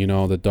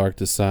 The Dark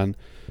Descent,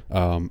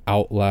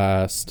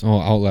 Outlast. Oh,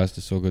 Outlast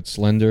is so good.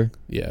 Slender.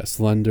 Yeah,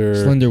 Slender.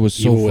 Slender was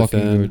so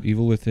fucking good.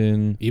 Evil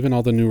Within. Even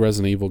all the new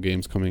Resident Evil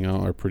games coming out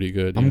are pretty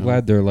good. I'm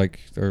glad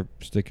they're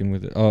sticking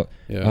with it.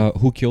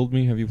 Who Killed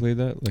Me? Have you played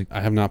that? Like,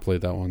 I have not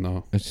played that one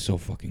though. It's so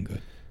fucking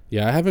good.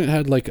 Yeah, I haven't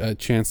had like a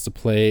chance to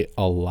play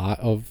a lot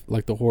of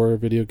like the horror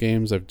video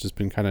games. I've just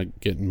been kind of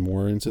getting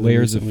more into them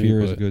Layers of recently,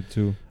 Fear is good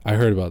too. I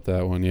heard about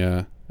that one.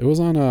 Yeah, it was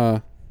on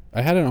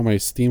I had it on my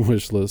Steam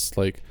wish list.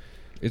 Like,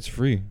 it's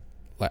free.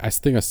 like I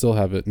think I still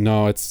have it.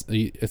 No, it's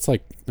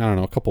like I don't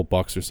know, a couple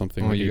bucks or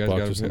something. Oh, like you $8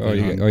 guys or got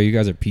something. you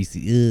guys are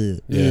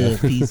PC. Yeah.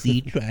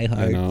 PC try hard.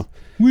 I know.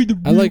 We're the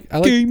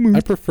gamers. I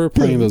prefer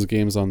playing those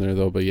games on there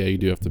though, but yeah, you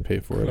do have to pay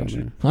for it on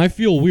there. I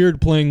feel weird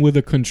playing with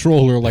a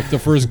controller like the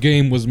first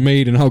game was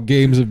made and how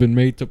games have been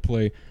made to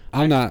play.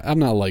 I'm not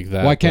like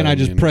that. Why can't but I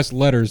just press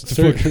letters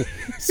to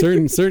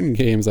certain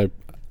games I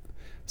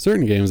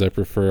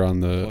prefer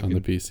on the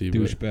PC.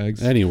 douchebags?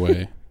 But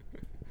anyway,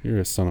 you're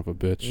a son of a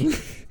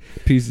bitch.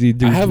 PC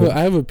douchebag.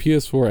 I have a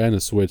PS4 and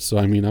a Switch, so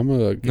I mean I'm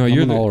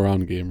an all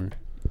around gamer.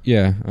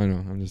 Yeah, I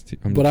know.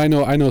 But I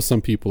know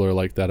some people are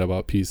like that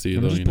about PC.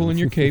 I'm though, just pulling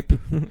your cape.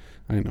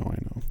 I know.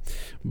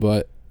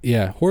 But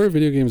yeah, horror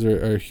video games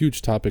are a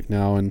huge topic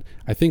now, and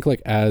I think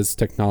like as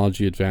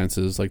technology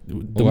advances, like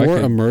the more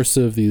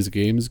immersive these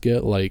games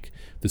get, like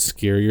the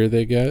scarier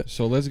they get.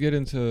 So let's get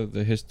into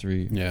the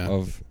history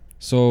of.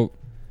 So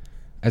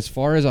as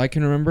far as I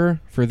can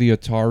remember, for the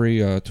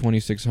Atari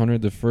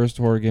 2600, the first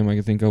horror game I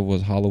can think of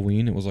was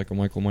Halloween. It was like a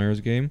Michael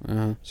Myers game.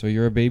 Uh-huh. So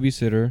you're a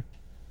babysitter,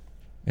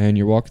 and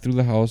you're walking through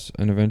the house,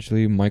 and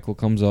eventually Michael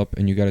comes up,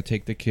 and you got to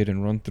take the kid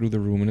and run through the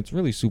room, and it's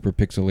really super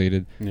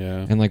pixelated.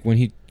 Yeah. And like when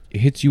he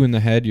hits you in the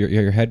head,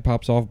 your head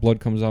pops off, blood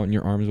comes out, and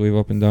your arms wave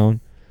up and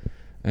down.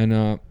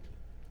 And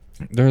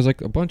there was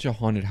like a bunch of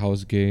haunted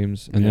house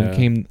games, and then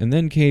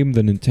came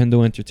the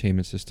Nintendo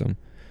Entertainment System.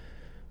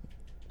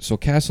 So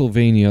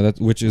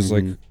Castlevania, which is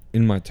like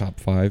in my top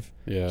 5.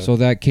 Yeah. So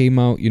that came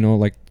out,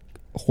 like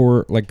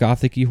horror, like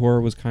gothic-y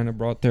horror was kind of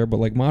brought there, but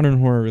like modern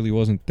horror really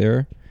wasn't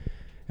there.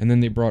 And then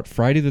they brought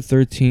Friday the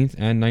 13th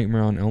and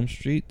Nightmare on Elm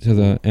Street to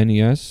the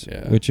NES,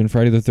 which in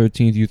Friday the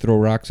 13th you throw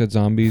rocks at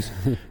zombies,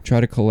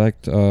 try to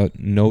collect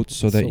notes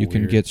so that you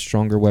can get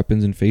stronger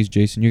weapons and face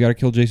Jason. You got to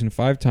kill Jason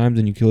 5 times,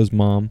 and you kill his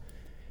mom,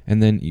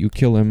 and then you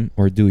kill him,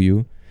 or do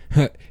you?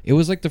 It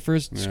was like the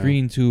first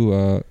screen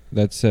too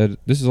that said,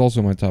 this is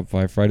also my top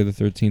 5, Friday the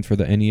 13th for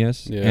the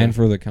NES and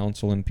for the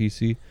console and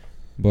PC.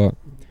 But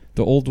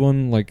the old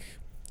one, like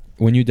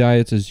when you die,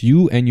 it says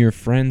you and your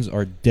friends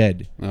are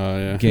dead. Oh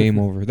yeah. Game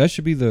over. That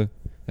should be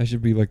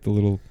like the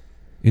little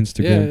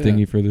Instagram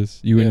thingy for this.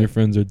 You and your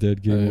friends are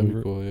dead. Game over.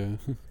 Be cool,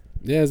 yeah.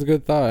 Yeah, it's a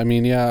good thought. I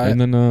mean, yeah.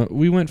 And then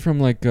we went from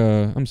like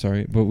I'm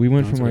sorry, but we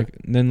went from like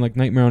then like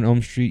Nightmare on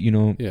Elm Street.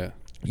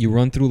 You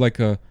run through like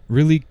a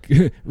really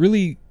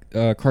really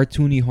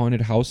cartoony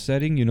haunted house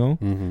setting.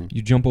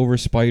 You jump over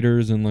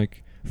spiders, and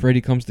like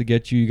Freddy comes to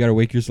get you. You gotta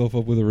wake yourself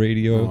up with a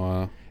radio. Oh,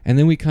 wow. And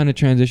then we kind of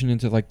transitioned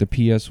into like the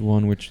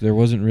PS1, which there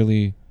wasn't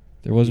really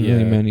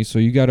many. So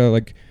you gotta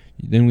like,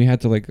 then we had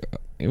to like,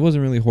 it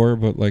wasn't really horror,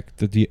 but like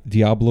the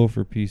Diablo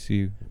for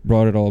PC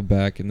brought it all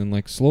back. And then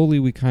like slowly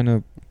we kind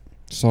of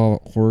saw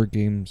horror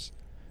games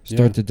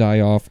start to die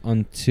off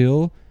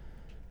until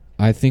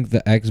I think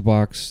the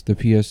Xbox, the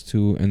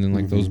PS2, and then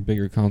like those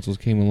bigger consoles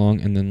came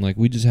along, and then like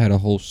we just had a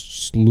whole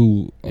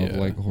slew of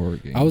like horror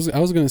games. I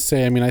was gonna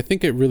say, I mean, I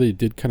think it really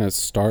did kind of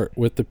start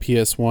with the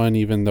PS1,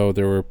 even though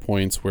there were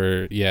points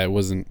where it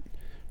wasn't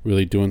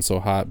really doing so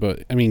hot.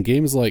 But I mean,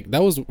 games like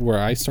that was where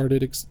I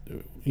started,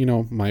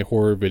 my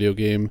horror video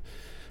game,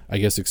 I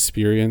guess,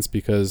 experience,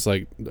 because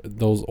like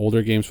those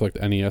older games for like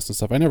the NES and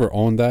stuff, I never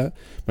owned that.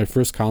 My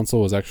first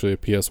console was actually a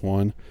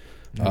PS1.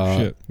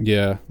 Shit.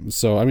 Yeah,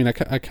 so I mean, I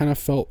kind of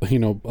felt a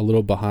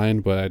little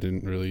behind, but I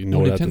didn't really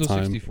know it at the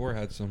time. Nintendo 64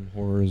 had some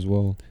horror as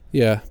well.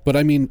 Yeah, but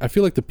I mean, I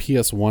feel like the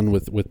PS1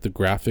 with the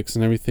graphics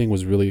and everything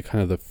was really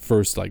kind of the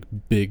first like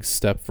big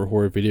step for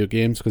horror video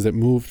games, because it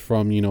moved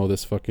from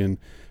this fucking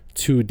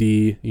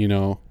 2D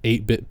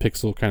 8-bit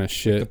pixel kind of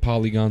shit, like the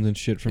polygons and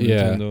shit from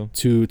Nintendo,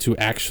 to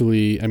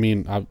actually, I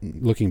mean,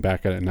 looking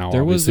back at it now,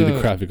 there obviously the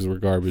graphics were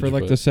garbage for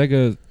like the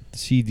Sega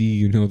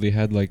CD. They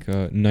had like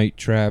Night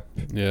Trap,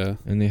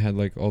 and they had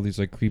like all these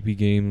like creepy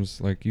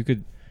games. Like you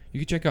could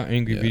check out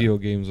Angry Video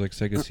Games, like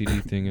Sega CD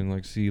thing, and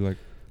like see like,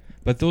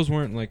 but those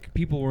weren't like,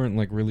 people weren't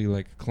like really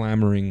like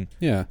clamoring.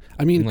 Yeah,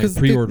 I mean, because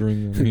like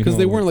pre-ordering them, because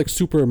they weren't like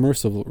super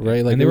immersive,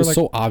 right? Like, and they were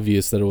so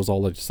obvious that it was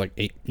all like just like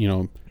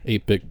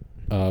 8-bit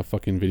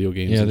fucking video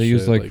games. Yeah, and they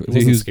used like it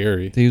wasn't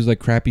scary. They used like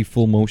crappy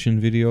full motion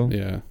video.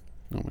 Yeah.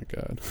 Oh my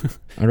god.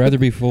 I'd rather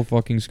be full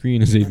fucking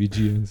screen as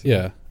AVG.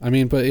 Yeah, I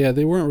mean, but yeah,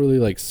 they weren't really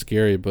like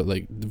scary. But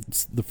like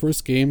the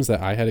first games that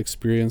I had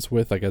experience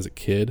with, like as a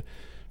kid,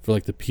 for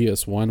like the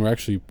PS1, were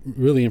actually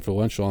really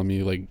influential on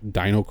me. Like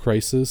Dino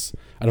Crisis.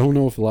 I don't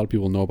know if a lot of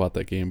people know about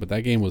that game, but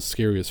that game was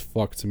scary as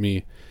fuck to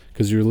me,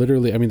 because you're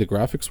literally, I mean, the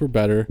graphics were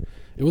better.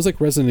 It was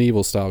like Resident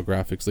Evil style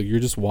graphics. Like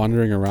you're just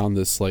wandering around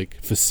this like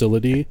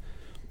facility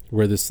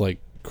where this like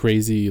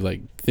crazy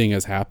like thing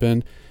has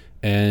happened,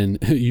 and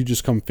you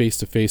just come face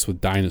to face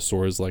with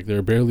dinosaurs. Like there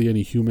are barely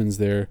any humans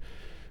there.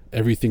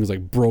 Everything's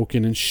like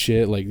broken and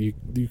shit. Like you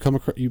come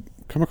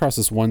across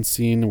this one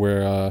scene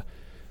where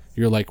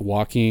you're like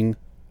walking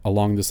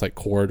along this like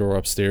corridor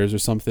upstairs or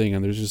something,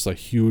 and there's just a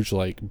huge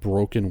like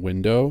broken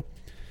window,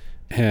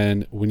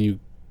 and when you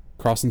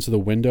cross into the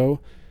window,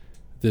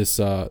 this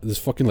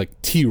fucking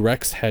like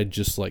T-Rex head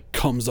just like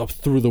comes up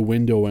through the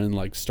window and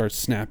like starts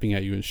snapping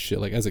at you and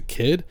shit. Like as a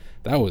kid,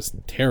 that was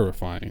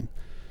terrifying.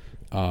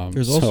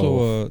 There's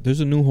also there's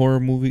a new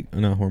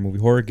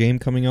horror game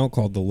coming out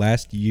called The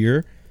Last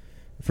Year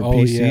for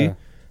PC. Yeah.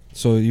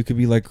 So you could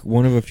be like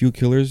one of a few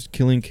killers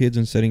killing kids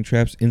and setting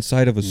traps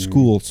inside of a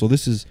school. So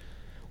this is,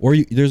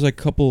 there's like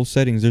couple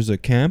settings. There's a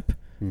camp,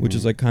 which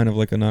is like kind of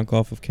like a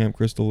knockoff of Camp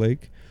Crystal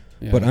Lake.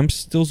 Yeah. But I'm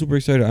still super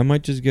excited. I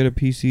might just get a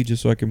PC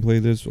just so I can play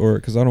this, or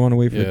because I don't want to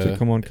wait for it to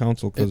come on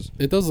console. Because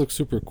it does look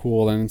super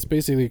cool, and it's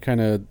basically kind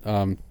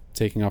of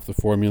taking off the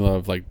formula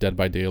of like Dead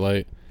by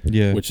Daylight.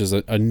 Yeah, which is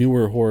a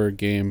newer horror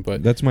game,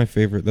 but that's my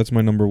favorite. That's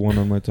my number one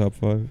on my top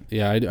 5.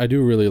 Yeah, I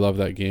do really love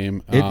that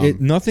game.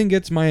 Nothing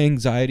gets my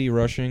anxiety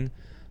rushing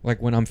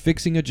like when I'm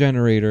fixing a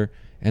generator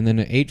and then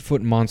an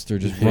 8-foot monster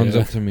just runs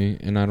up to me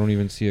and I don't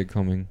even see it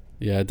coming.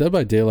 Yeah, Dead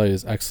by Daylight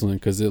is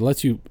excellent because it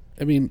lets you.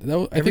 I mean,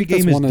 I think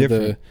game that's is one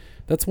different. of the.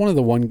 That's one of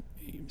the one.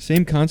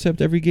 Same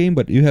concept every game,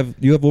 but you have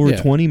over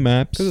 20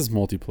 maps. Because it's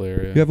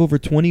multiplayer. Yeah. You have over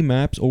 20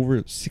 maps,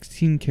 over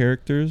 16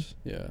 characters.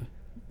 Yeah.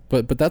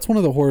 But that's one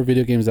of the horror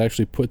video games that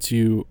actually lets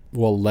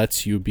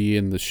you be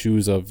in the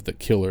shoes of the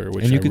killer,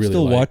 which and you I can really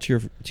still like. watch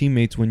your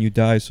teammates when you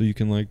die, so you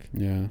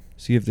can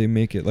see if they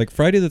make it. Like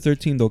Friday the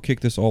 13th, they'll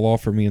kick this all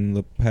off for me in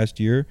the past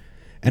year,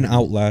 and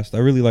Outlast. I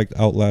really liked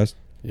Outlast.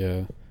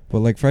 Yeah. But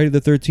like Friday the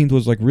 13th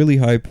was like really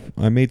hype.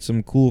 I made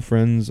some cool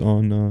friends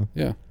on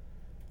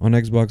on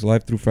Xbox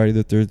Live through Friday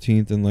the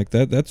 13th, and like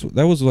that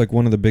was like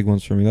one of the big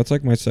ones for me. That's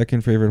like my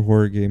second favorite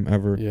horror game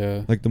ever.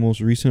 Yeah. Like the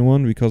most recent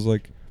one because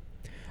like.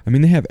 I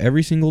mean, they have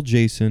every single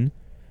Jason.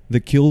 The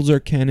kills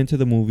are canon to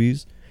the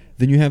movies.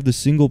 Then you have the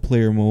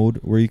single-player mode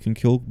where you can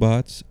kill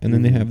bots. And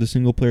then they have the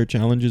single-player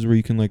challenges where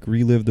you can, like,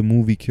 relive the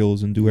movie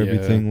kills and do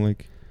everything,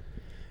 like...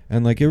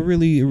 And, like, it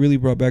really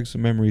brought back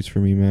some memories for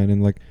me, man.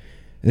 And, like,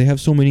 they have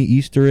so many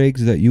Easter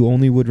eggs that you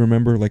only would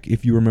remember, like,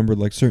 if you remembered,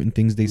 like, certain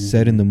things they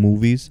said in the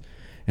movies.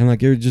 And,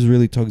 like, it just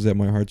really tugs at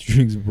my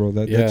heartstrings, bro.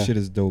 That shit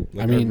is dope.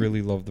 Like, I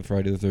really love the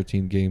Friday the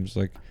 13th games.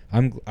 Like,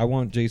 I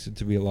want Jason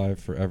to be alive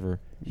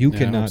forever. You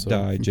cannot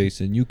die,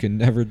 Jason. You can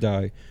never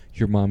die.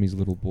 You're mommy's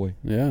little boy.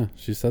 Yeah,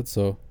 she said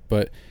so.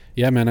 But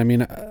yeah, man, I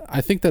mean,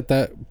 I think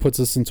that puts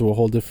us into a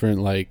whole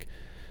different like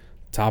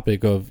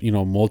topic of,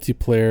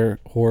 multiplayer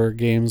horror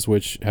games,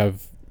 which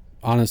have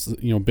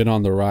honestly, been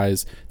on the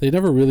rise. They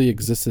never really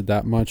existed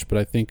that much, but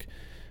I think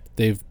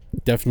they've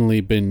definitely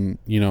been,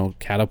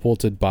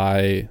 catapulted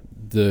by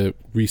the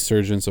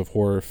resurgence of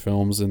horror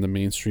films in the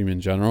mainstream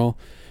in general.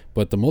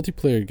 But the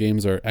multiplayer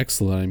games are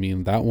excellent. I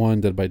mean, that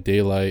one, Dead by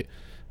Daylight.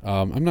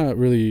 I'm not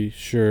really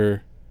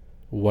sure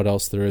what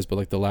else there is, but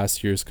like The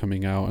Last Year's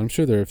coming out. I'm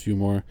sure there are a few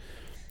more.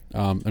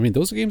 I mean,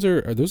 those games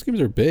are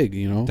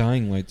big,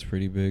 Dying Light's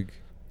pretty big.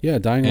 Yeah,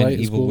 Dying Light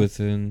is Evil cool.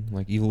 Within.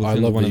 Like Evil Within I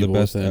love is one of the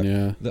Evil best.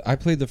 Within, yeah. I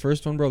played the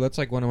first one, bro. That's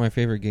like one of my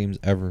favorite games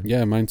ever.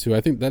 Yeah, mine too.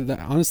 I think that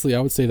honestly, I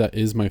would say that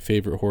is my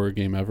favorite horror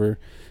game ever.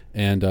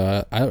 And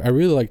I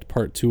really liked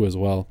part 2 as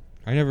well.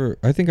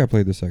 I think I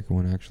played the second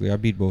one, actually. I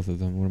beat both of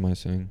them. What am I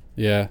saying?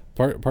 Yeah,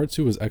 part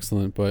 2 was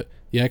excellent. But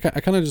yeah, I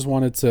kind of just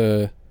wanted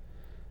to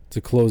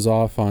close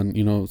off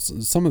on,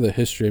 some of the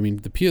history. I mean,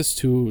 the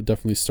PS2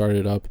 definitely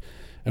started up.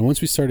 And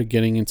once we started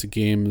getting into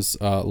games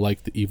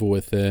like The Evil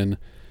Within,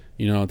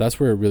 that's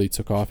where it really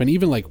took off. And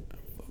even like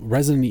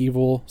Resident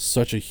Evil,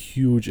 such a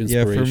huge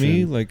inspiration. Yeah, for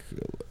me, like,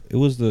 it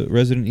was the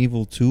Resident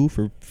Evil 2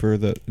 for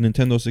the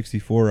Nintendo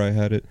 64. I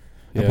had it.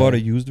 Yeah. I bought a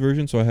used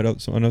version, so I had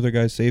another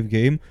guy's save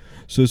game.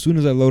 So as soon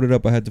as I loaded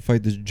up, I had to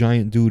fight this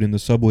giant dude in the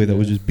subway that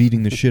was just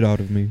beating the shit out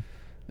of me.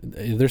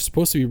 They're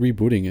supposed to be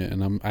rebooting it,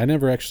 and I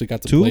never actually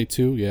got to 2? play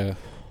 2. Yeah.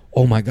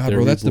 Oh my god,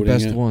 bro, that's the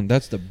best one.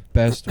 That's the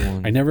best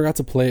one. I never got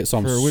to play it, so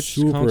I'm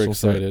super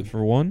excited.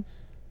 For one?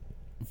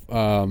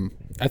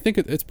 I think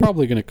it's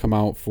probably going to come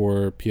out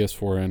for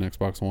PS4 and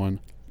Xbox One,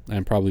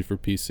 and probably for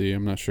PC.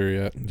 I'm not sure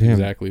yet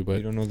exactly, but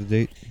you don't know the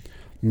date?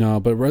 No,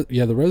 but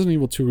the Resident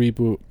Evil 2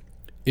 reboot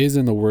is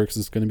in the works.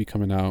 It's going to be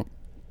coming out.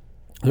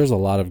 There's a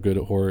lot of good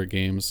horror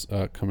games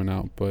coming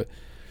out, but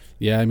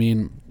yeah, I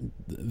mean,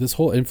 this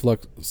whole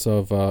influx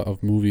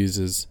of movies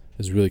is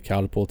really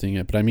catapulting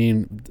it. But I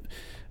mean,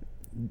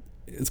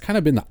 it's kind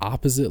of been the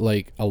opposite.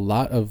 Like, a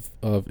lot of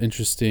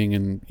interesting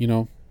and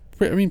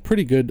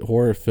pretty good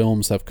horror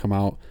films have come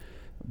out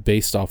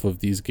based off of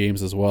these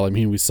games as well. I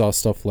mean, we saw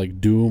stuff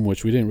like Doom,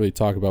 which we didn't really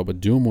talk about, but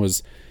Doom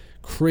was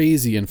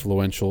crazy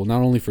influential,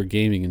 not only for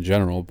gaming in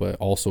general, but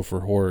also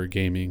for horror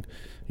gaming.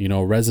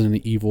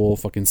 Resident Evil,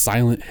 fucking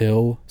Silent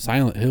Hill.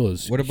 Silent Hill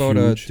is What about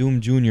huge. Doom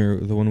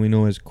Jr., the one we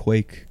know as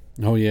Quake?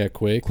 Oh yeah,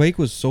 Quake. Quake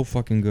was so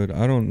fucking good.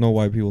 I don't know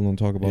why people don't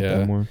talk about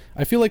that more.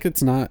 I feel like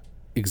it's not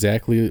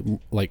exactly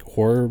like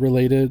horror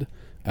related.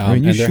 I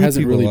mean, and there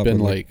hasn't really been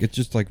like it's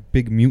just like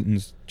big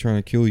mutants trying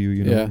to kill you.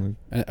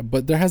 Yeah,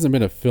 but there hasn't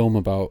been a film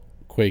about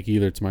Quake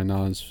either, to my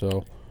knowledge.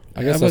 So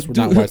I guess that's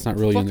not why it's not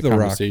really in the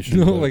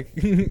conversation. No, like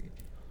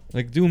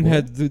like Doom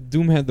had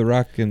the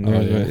Rock in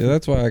there. Yeah.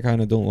 That's why I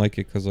kind of don't like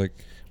it, because like.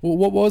 Well,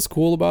 what was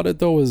cool about it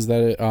though is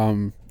that it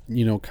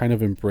kind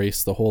of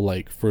embraced the whole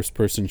like first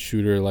person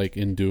shooter like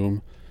in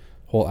Doom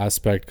whole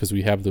aspect, because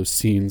we have those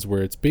scenes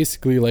where it's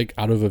basically like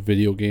out of a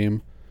video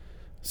game.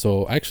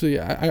 So actually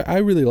I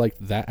really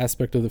liked that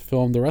aspect of the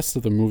film. The rest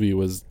of the movie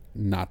was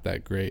not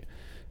that great.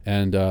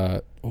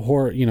 And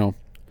horror,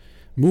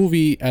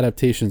 movie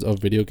adaptations of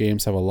video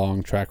games have a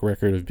long track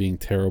record of being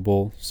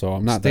terrible. So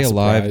I'm not Stay that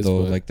Alive surprised,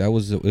 though, but- like that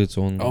was its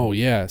own. Oh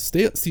yeah,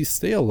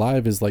 Stay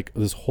Alive is like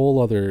this whole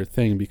other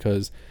thing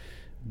because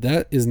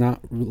that is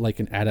not like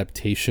an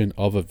adaptation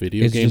of a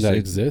video game that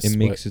exists. It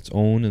makes its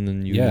own, and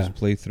then you just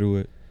play through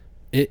it.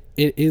 It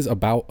is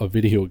about a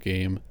video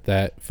game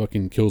that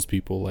fucking kills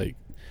people. Like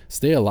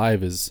Stay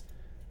Alive is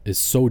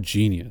so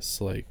genius.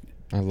 Like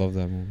I love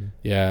that movie.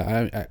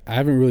 yeah, I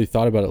haven't really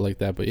thought about it like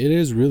that, but it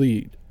is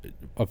really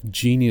a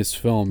genius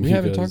film. We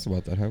haven't talked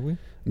about that, have we?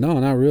 No,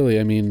 not really.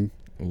 I mean,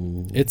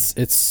 Ooh.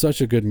 it's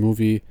such a good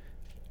movie,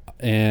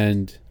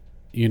 and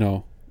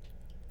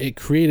it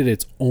created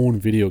its own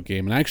video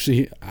game. And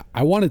actually,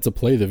 I wanted to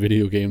play the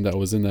video game that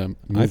was in the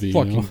movie. I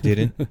fucking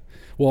didn't.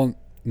 Well,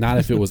 not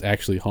if it was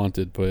actually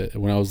haunted, but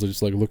when I was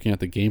just like looking at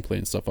the gameplay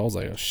and stuff, I was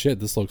like, oh shit,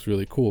 this looks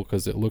really cool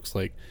because it looks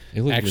like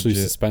It looked actually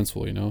legit.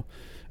 suspenseful.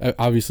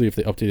 Obviously, if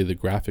they updated the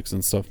graphics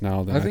and stuff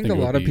now, then I think a it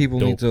would lot of be people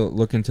dope. need to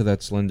look into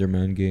that Slender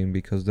Man game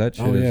because that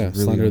shit Oh is yeah, really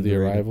Slender the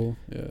underrated. Arrival.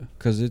 Yeah.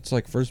 Because it's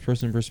like first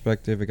person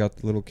perspective. It got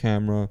the little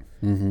camera.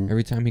 Mm-hmm.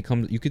 Every time he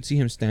comes, you could see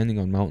him standing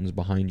on mountains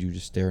behind you,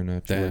 just staring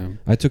at you. Damn.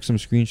 I took some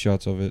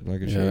screenshots of it.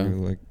 Like I showed Yeah. you.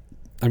 Like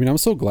I mean, I'm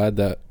so glad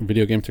that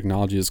video game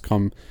technology has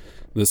come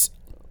this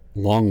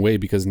long way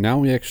because now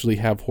we actually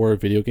have horror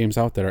video games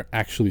out that are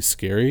actually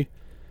scary.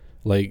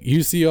 Like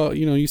you see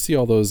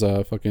all those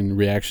fucking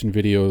reaction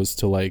videos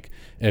to like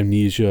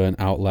Amnesia and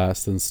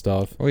Outlast and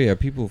stuff. oh yeah,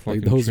 people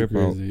fucking Like those are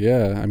trip out. crazy.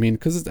 Yeah, I mean,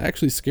 because it's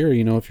actually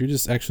scary. If you're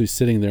just actually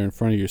sitting there in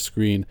front of your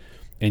screen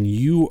and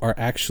you are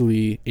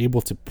actually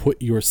able to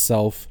put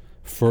yourself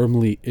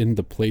firmly in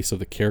the place of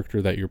the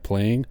character that you're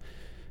playing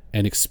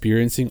and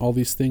experiencing all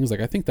these things. Like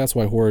I think that's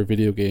why horror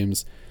video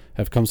games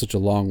have come such a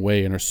long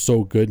way and are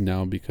so good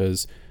now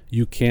because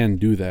you can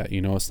do that.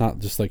 It's not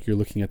just like you're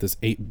looking at this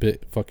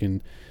 8-bit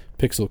fucking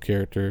pixel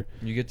character.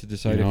 You get to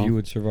decide You know? if you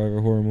would survive a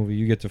horror movie.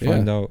 You get to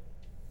find out.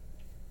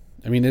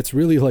 I mean, it's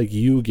really like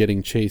you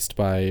getting chased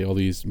by all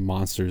these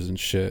monsters and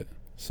shit.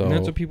 So And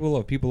that's what people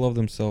love. People love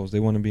themselves. They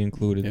want to be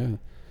included. yeah.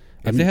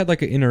 If they had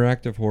like an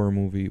interactive horror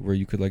movie where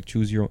you could like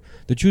choose your own,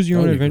 the choose your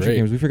own That would be adventure great.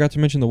 games. We forgot to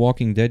mention the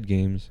Walking Dead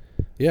games.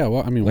 Yeah,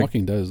 well, I mean, Like,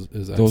 Walking Dead is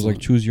Those excellent. like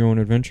choose your own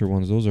adventure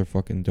ones. Those are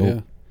fucking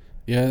dope.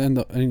 Yeah, and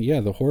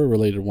the horror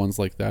related ones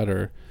like that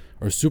are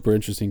super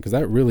interesting because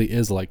that really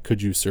is like,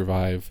 could you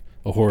survive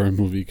a horror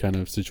movie kind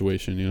of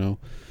situation,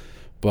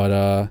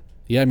 But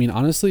yeah, I mean,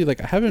 honestly, like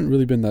I haven't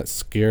really been that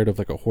scared of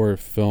like a horror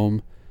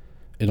film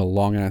in a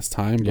long ass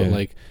time. But Yeah.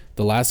 like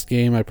the last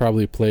game I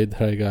probably played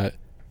that I got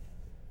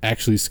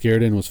actually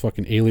scared in was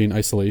fucking Alien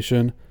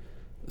Isolation.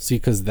 See,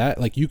 because that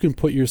like you can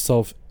put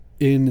yourself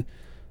in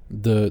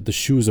the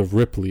shoes of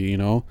Ripley,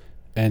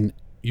 and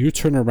you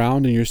turn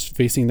around and you're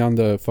facing down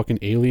the fucking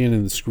alien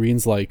and the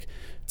screen's like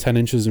 10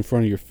 inches in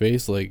front of your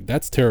face. Like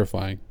that's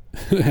terrifying.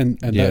 and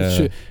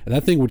Yeah.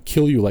 that thing would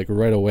kill you like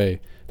right away.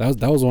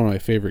 That was one of my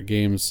favorite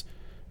games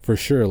for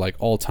sure, like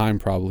all time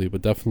probably,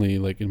 but definitely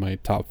like in my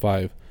top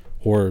 5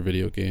 horror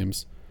video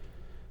games.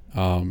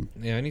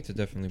 Yeah, I need to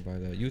definitely buy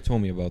that. You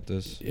told me about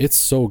this. It's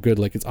so good.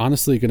 Like it's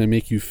honestly gonna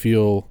make you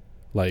feel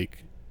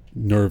like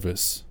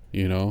nervous,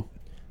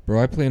 Bro,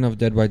 I play enough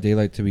Dead by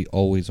Daylight to be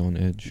always on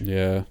edge.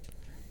 Yeah.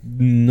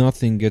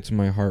 Nothing gets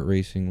my heart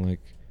racing like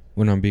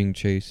when I'm being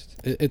chased.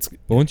 It's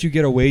But once you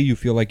get away, you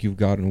feel like you've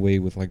gotten away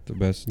with like the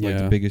best, like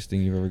Yeah. the biggest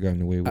thing you've ever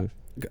gotten away with.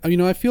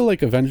 I feel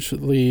like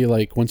eventually,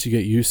 like once you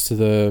get used to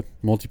the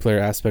multiplayer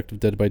aspect of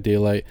Dead by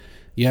Daylight,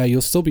 yeah,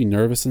 you'll still be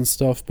nervous and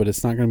stuff, but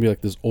it's not going to be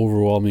like this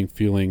overwhelming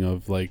feeling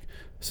of like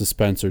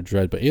suspense or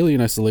dread. But Alien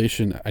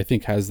Isolation, I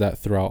think, has that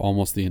throughout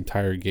almost the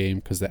entire game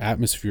because the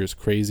atmosphere is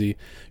crazy.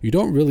 You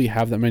don't really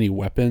have that many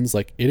weapons.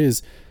 Like it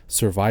is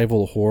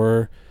survival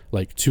horror,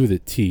 like to the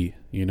T.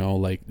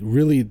 Like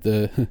really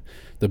the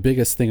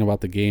biggest thing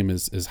about the game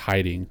is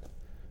hiding.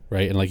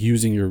 Right, and like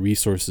using your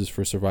resources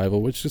for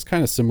survival, which is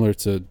kind of similar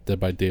to Dead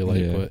by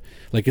Daylight, Yeah. but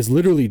like it's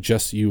literally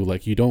just you.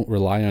 Like you don't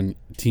rely on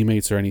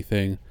teammates or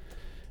anything.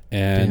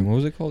 And Damn, what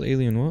was it called?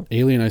 Alien what?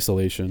 Alien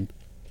Isolation,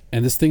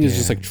 and this thing is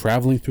just like Damn.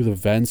 traveling through the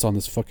vents on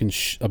this fucking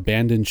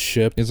abandoned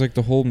ship. It's like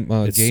the whole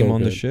It's game so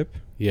on the good. ship.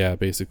 Yeah,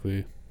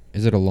 basically.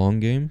 Is it a long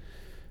game?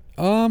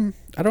 I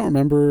don't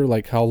remember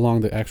like how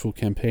long the actual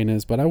campaign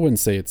is, but I wouldn't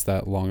say it's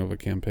that long of a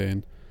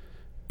campaign.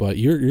 But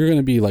you're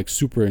gonna be like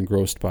super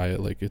engrossed by it.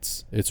 Like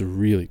it's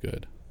really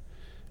good.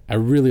 I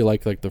really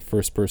like the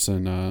first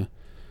person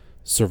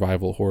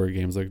survival horror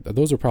games. Like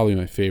those are probably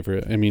my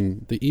favorite. I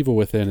mean, The Evil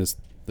Within is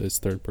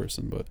third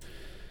person, but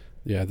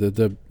yeah,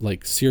 the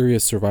like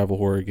serious survival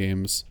horror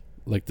games,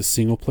 like the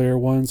single player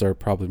ones, are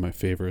probably my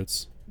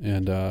favorites.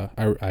 And I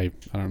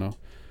don't know,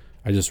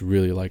 I just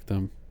really like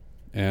them.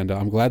 And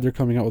I'm glad they're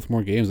coming out with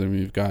more games. I mean,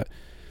 we've got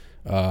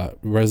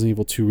Resident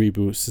Evil 2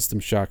 reboot, System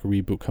Shock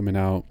reboot coming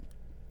out.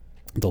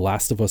 The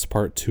Last of Us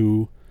Part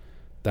 2,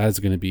 that is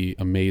going to be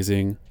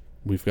amazing.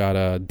 We've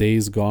got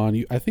Days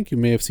Gone. I think you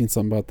may have seen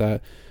something about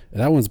that.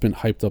 That one's been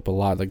hyped up a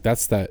lot. Like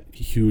that's that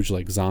huge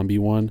like zombie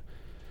one.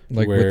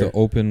 Like where, with the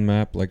open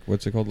map, like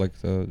what's it called? Like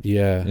the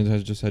yeah, it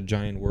has just a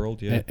giant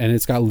world. Yeah, and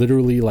it's got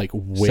literally like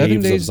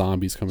waves of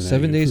zombies coming.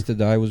 7 at you. Days to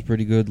Die was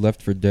pretty good.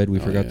 Left 4 Dead, we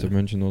Oh, forgot yeah. to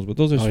mention those, but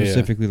those are Oh, yeah.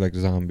 specifically like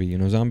zombie. You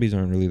know, zombies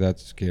aren't really that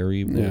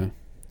scary. But Yeah,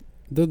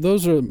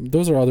 those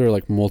are other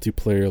like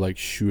multiplayer like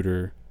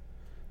shooter,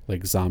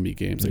 like zombie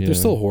games. Like Yeah. they're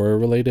still horror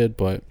related,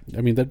 but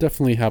I mean they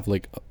definitely have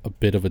like a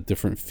bit of a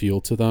different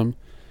feel to them.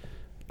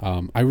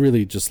 I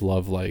really just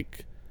love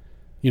like,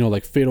 you know,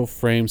 like Fatal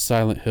Frame,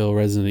 Silent Hill,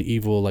 Resident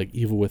Evil, like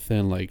Evil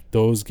Within. Like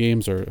those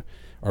games are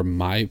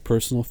my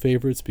personal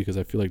favorites because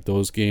I feel like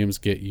those games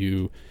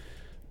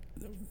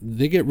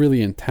they get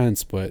really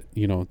intense, but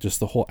you know, just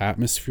the whole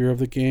atmosphere of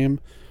the game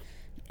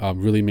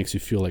really makes you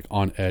feel like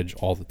on edge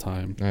all the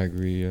time. I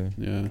agree. Yeah.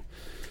 Yeah.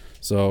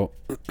 So,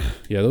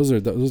 yeah, those are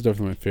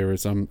definitely my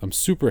favorites. I'm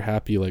super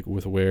happy like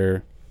with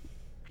where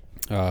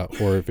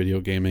horror video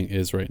gaming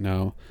is right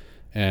now,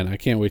 and I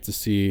can't wait to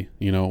see,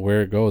 you know,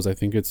 where it goes. I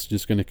think it's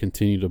just going to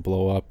continue to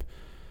blow up,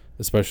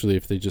 especially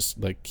if they just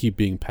like keep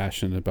being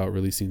passionate about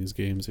releasing these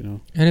games, you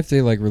know. And if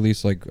they like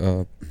release like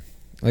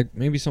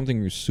maybe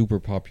something super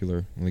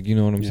popular, like, you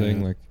know what I'm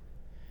saying, like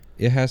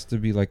it has to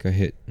be like a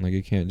hit. Like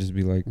it can't just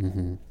be like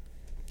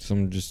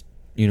some just,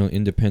 you know,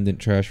 independent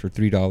trash for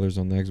 $3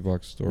 on the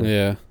Xbox store.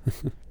 Yeah.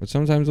 But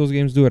sometimes those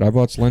games do it. I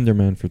bought Slender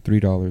Man for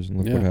 $3 and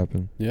look Yeah. what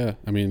happened. Yeah.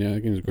 I mean, yeah,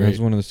 that game's great. That's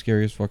one of the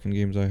scariest fucking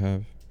games I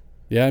have.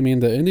 Yeah, I mean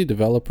the indie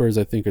developers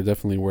I think are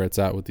definitely where it's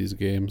at with these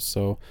games.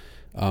 So,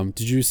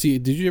 did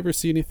you ever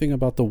see anything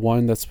about the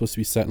one that's supposed to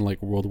be set in like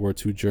World War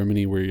II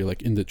Germany where you're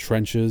like in the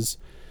trenches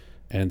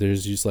and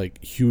there's these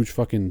like huge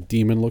fucking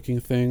demon looking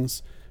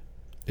things?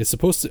 It's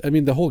supposed to, I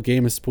mean the whole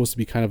game is supposed to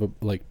be kind of a,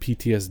 like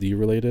PTSD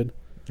related.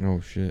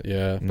 Oh shit.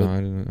 Yeah. No, But I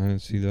didn't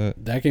see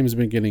that. that game has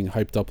been getting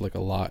hyped up like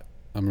a lot.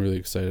 I'm really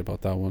excited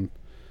about that one.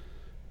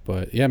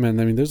 But yeah, man,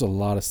 I mean there's a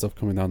lot of stuff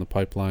coming down the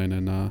pipeline,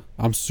 and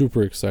I'm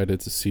super excited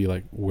to see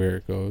like where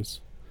it goes.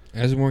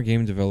 As more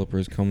game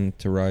developers come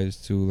to rise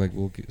too, like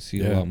we'll see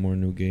a Yeah. lot more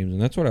new games, and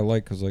that's what I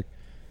like. Cause like,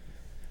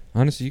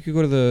 honestly, you could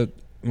go to the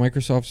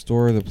Microsoft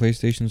store, the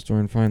PlayStation store,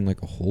 and find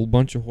like a whole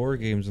bunch of horror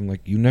games, and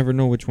like you never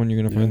know which one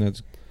you're gonna find Yeah.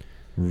 that's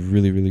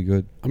really, really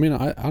good. I mean,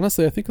 I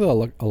honestly think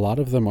that a lot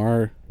of them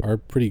are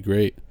pretty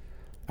great.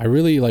 I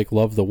really like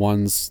love the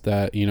ones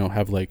that, you know,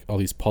 have like all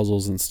these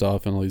puzzles and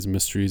stuff and all these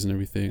mysteries and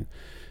everything,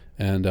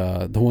 and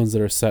the ones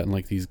that are set in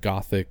like these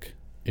gothic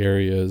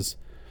areas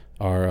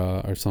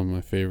are some of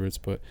my favorites.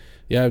 But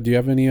yeah, do you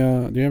have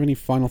any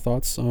final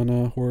thoughts on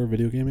horror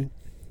video gaming?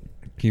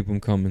 Keep them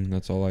coming.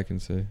 That's all I can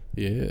say.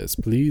 Yes,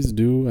 please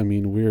do. I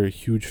mean, we're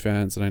huge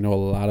fans, and I know a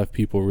lot of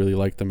people really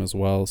like them as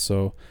well.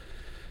 So,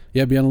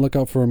 yeah, be on the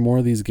lookout for more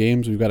of these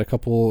games. We've got a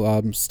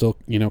couple still,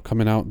 you know,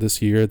 coming out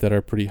this year that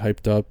are pretty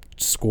hyped up.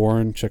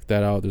 Scorn, check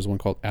that out. There's one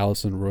called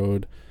Allison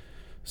Road.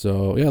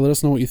 So, yeah, let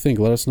us know what you think.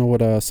 Let us know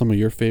what some of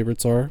your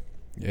favorites are.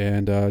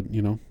 And,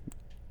 you know,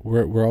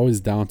 we're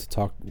always down to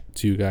talk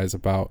to you guys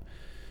about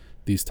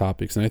these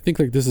topics. And I think,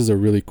 like, this is a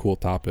really cool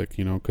topic,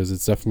 you know, because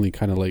it's definitely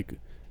kind of, like,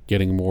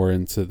 getting more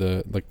into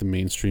the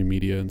mainstream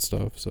media and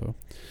stuff. So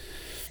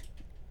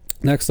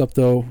next up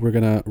though, we're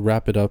gonna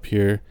wrap it up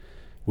here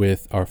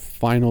with our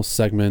final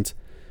segment,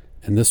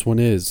 and this one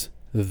is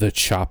the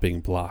chopping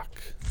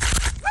block.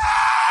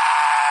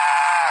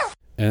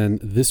 And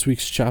this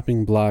week's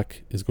chopping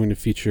block is going to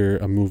feature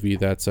a movie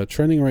that's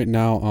trending right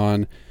now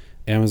on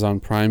Amazon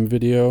Prime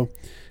Video,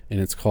 and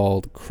it's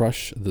called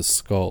Crush the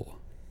Skull.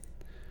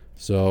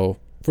 So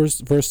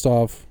first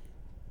off,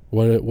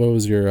 what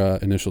was your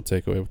initial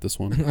takeaway with this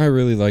one? I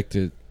really liked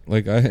it.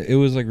 Like it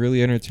was like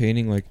really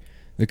entertaining. Like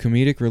the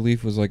comedic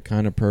relief was like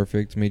kind of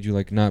perfect. Made you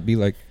like not be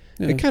like.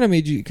 Yeah. It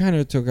kind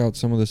of took out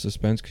some of the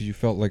suspense because you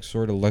felt like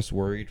sort of less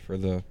worried for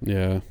the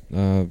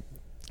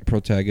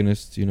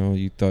protagonists. You know,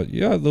 you thought,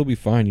 yeah, they'll be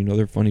fine. You know,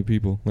 they're funny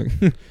people. Like,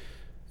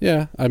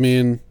 yeah, I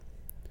mean,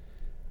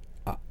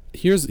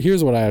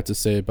 here's what I have to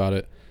say about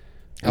it.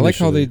 I like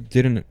how they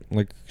didn't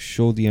like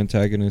show the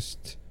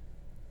antagonist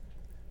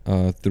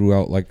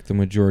throughout like the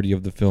majority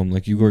of the film.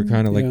 Like you were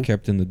kind of like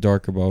kept in the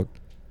dark about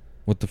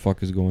what the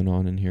fuck is going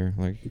on in here.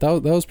 Like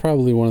that was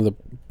probably one of the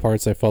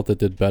parts I felt that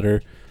did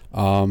better.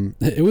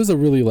 It was a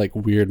really like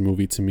weird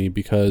movie to me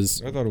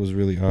because I thought it was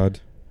really odd.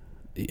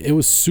 It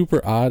was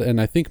super odd, and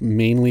I think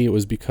mainly it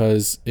was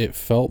because it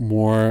felt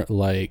more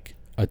like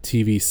a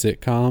TV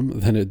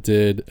sitcom than it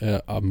did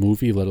a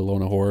movie, let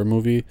alone a horror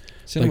movie.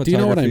 Like, do you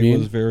know what I mean?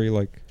 Was very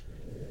like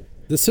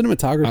the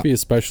cinematography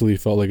especially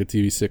felt like a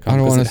TV sitcom. I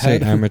don't want to say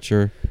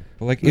amateur,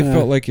 but like it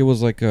felt like it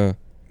was like a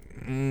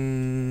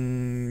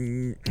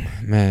man.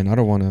 I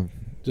don't want to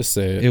just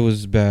say it. It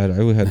was bad.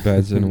 I had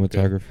bad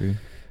cinematography.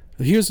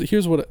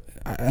 Here's what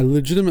I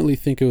legitimately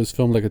think it was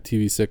filmed like a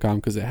TV sitcom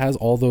because it has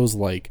all those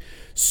like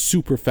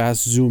super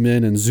fast zoom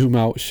in and zoom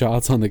out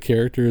shots on the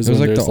characters. It was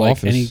like there's The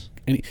Office.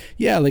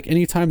 Like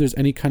anytime there's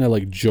any kind of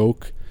like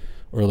joke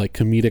or like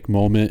comedic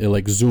moment, it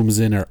like zooms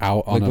in or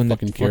out on a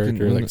fucking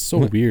character. Like so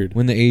weird.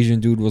 When the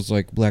Asian dude was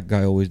like, black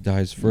guy always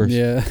dies first.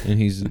 Yeah. And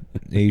he's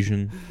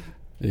Asian.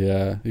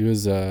 Yeah. He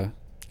was How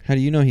do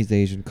you know he's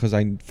Asian? Because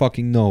I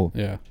fucking know.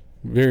 Yeah.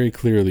 very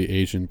clearly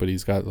Asian, but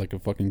he's got like a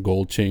fucking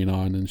gold chain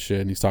on and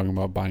shit, and he's talking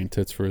about buying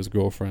tits for his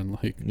girlfriend.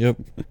 Like, Yep.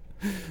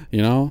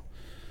 you know.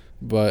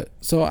 But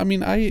so I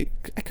mean, I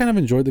kind of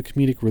enjoyed the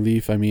comedic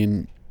relief. I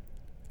mean,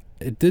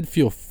 it did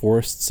feel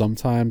forced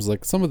sometimes.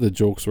 Like some of the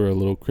jokes were a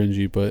little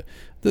cringy, but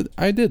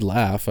I did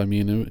laugh. I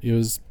mean, it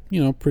was,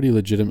 you know, pretty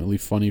legitimately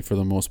funny for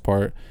the most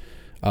part.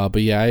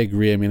 But yeah, I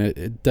agree. I mean,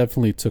 it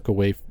definitely took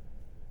away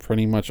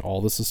pretty much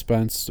all the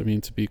suspense. I mean,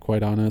 to be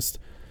quite honest.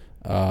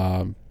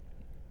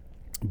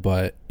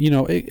 But you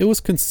know, it was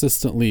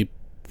consistently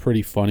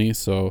pretty funny.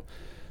 So,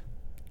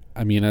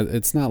 I mean,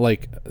 it's not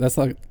like that's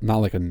not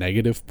like a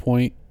negative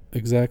point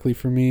exactly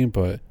for me.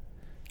 But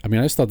I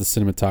mean, I just thought the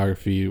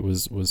cinematography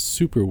was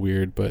super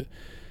weird. But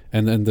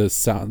and then the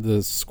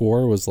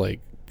score was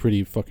like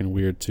pretty fucking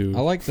weird too. I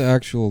like the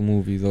actual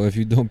movie though. If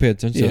you don't pay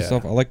attention to that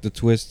stuff, I like the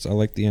twists. I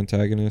like the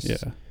antagonists.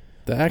 Yeah,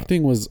 the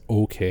acting was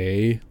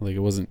okay. Like it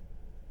wasn't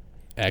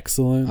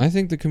excellent. I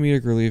think the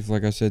comedic relief,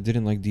 like I said,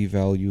 didn't like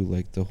devalue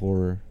like the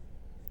horror.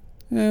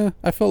 Yeah,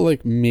 I felt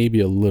like maybe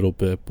a little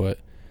bit, but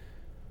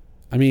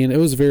I mean, it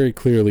was very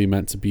clearly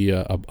meant to be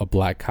a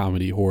black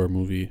comedy horror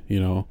movie, you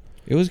know.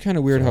 It was kind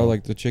of weird how So-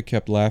 like the chick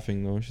kept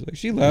laughing though.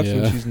 She laughs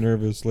Yeah. when she's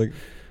nervous like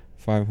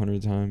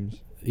 500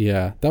 times.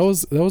 Yeah, that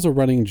was a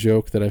running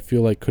joke that I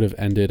feel like could have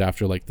ended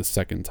after like the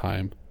second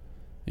time.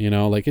 You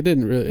know, like it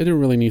didn't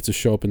really need to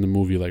show up in the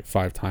movie like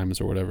 5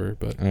 times or whatever,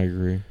 but I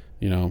agree.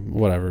 you know,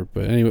 whatever.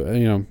 But anyway,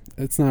 you know,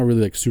 it's not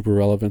really like super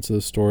relevant to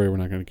the story. We're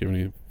not going to give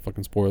any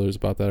fucking spoilers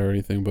about that or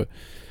anything, but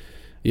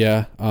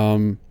yeah,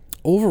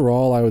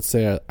 overall I would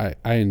say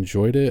I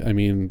enjoyed it. I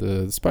mean,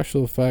 the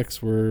special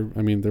effects were,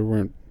 I mean, they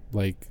weren't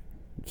like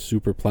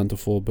super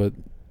plentiful, but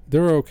they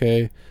were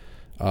okay.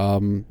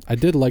 I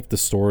did like the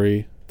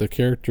story. The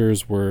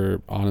characters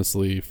were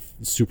honestly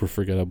super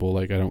forgettable.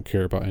 Like I don't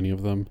care about any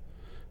of them.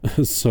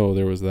 So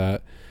there was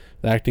that.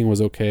 The acting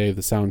was okay.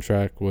 The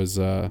soundtrack was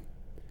I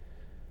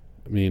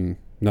mean,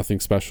 nothing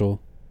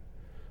special,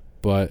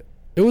 but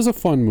it was a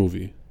fun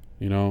movie,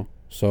 you know.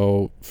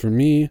 So for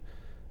me,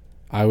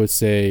 I would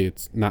say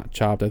it's not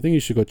chopped. I think you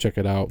should go check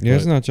it out. Yeah,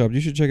 it's but, not chopped. You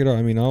should check it out.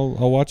 I mean,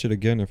 I'll watch it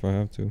again if I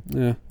have to.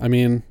 yeah, I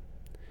mean,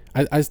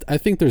 I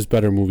think there's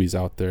better movies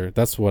out there.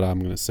 That's what I'm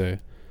gonna say,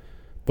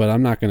 but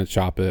I'm not gonna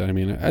chop it. I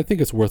mean, I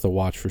think it's worth a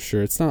watch for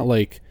sure. It's not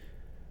like,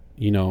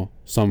 you know,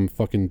 some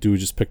fucking dude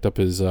just picked up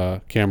his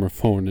camera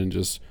phone and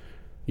just,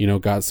 you know,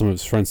 got some of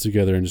his friends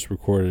together and just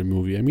recorded a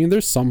movie. I mean,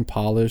 there's some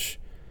polish,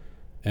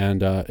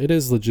 and it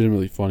is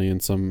legitimately funny in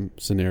some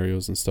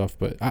scenarios and stuff,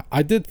 but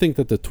I did think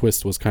that the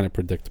twist was kind of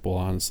predictable,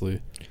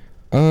 honestly.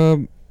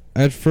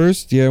 At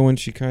first, yeah, when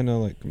she kind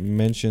of like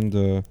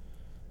mentioned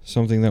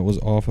something that was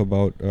off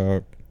about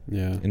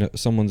Yeah.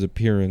 someone's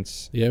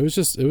appearance. Yeah, it was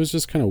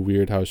just kind of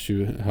weird how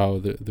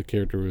the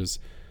character was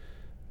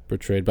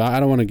portrayed, but I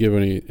don't want to give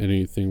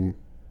anything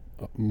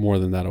more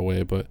than that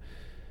away. But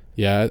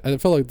yeah, I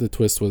felt like the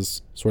twist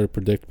was sort of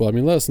predictable. I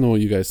mean, let us know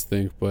what you guys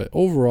think, but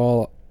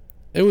overall,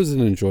 it was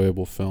an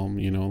enjoyable film.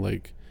 You know,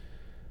 like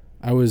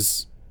I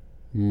was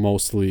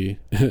mostly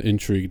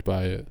intrigued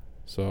by it.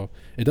 So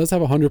it does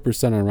have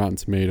 100% on Rotten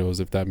Tomatoes,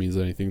 if that means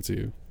anything to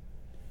you.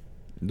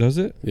 Does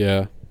it?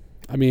 Yeah,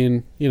 I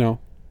mean, you know,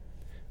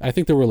 I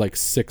think there were like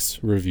 6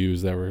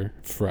 reviews that were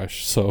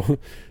fresh, so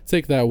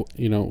take that,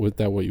 you know, with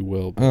that what you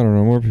will. I don't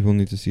know. More people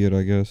need to see it,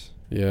 I guess.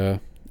 Yeah,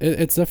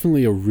 it's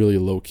definitely a really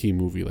low key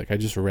movie. Like I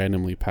just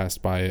randomly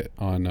passed by it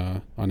on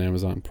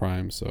Amazon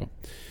Prime. So,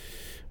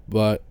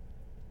 but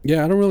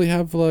yeah, I don't really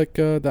have like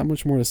that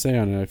much more to say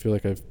on it. I feel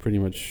like I've pretty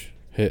much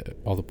hit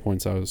all the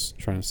points I was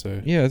trying to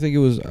say. Yeah, I think it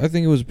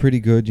was pretty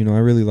good. You know, I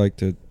really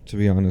liked it, to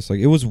be honest. Like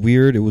it was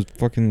weird. It was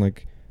fucking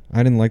like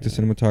I didn't like the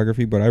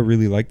cinematography, but I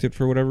really liked it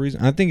for whatever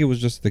reason. I think it was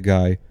just the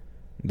guy,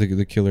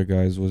 the killer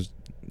guys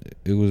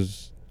it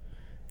was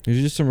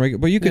just some regular,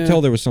 but you could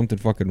tell there was something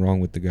fucking wrong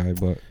with the guy.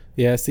 But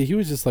yeah, see, he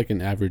was just like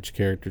an average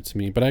character to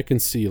me, but I can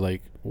see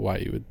like why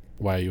you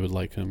would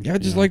like him. yeah, I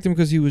just liked him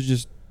because he was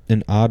just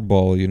an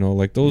oddball. You know,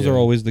 like those are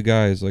always the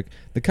guys. Like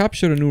the cop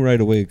should have knew right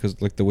away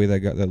because like the way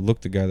that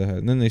looked, the guy that had,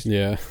 and then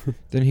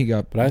then he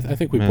got. But I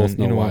think we both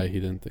know why he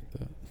didn't think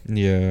that.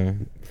 Yeah,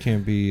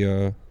 can't be.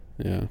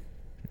 Yeah.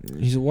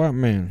 He's a white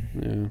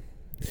man.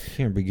 Yeah.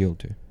 Can't be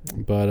guilty.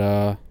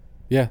 But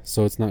yeah,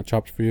 so it's not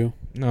chopped for you?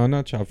 No,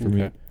 not chopped for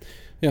me.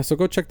 Yeah, so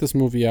go check this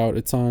movie out.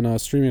 It's on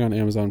streaming on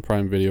Amazon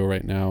Prime Video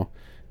right now.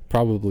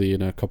 Probably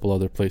in a couple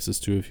other places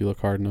too if you look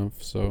hard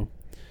enough. So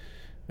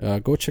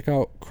go check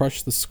out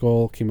Crush the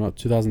Skull. Came out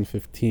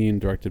 2015,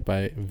 directed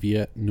by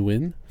Viet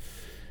Nguyen.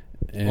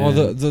 And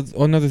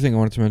Another thing I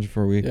wanted to mention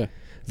before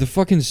the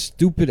fucking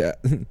stupid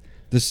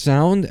the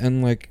sound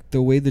and like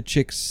the way the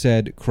chick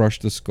said "crush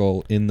the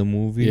skull" in the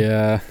movie.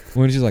 Yeah,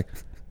 when she's like,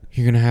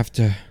 "You're gonna have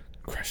to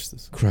crush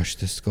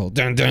the skull."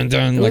 Dun dun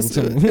dun.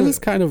 It was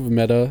kind of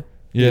meta.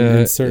 Yeah,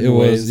 in certain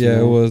ways. Yeah, you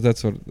know? it was.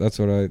 That's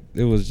what I.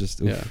 It was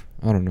just. Yeah.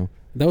 I don't know.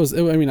 That was.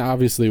 I mean,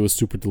 obviously, it was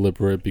super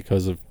deliberate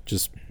because of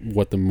just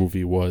what the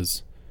movie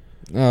was.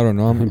 I don't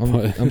know.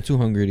 I'm too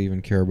hungry to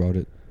even care about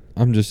it.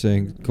 I'm just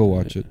saying, go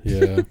watch it.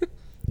 Yeah,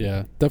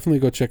 yeah, definitely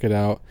go check it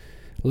out.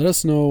 Let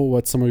us know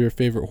what some of your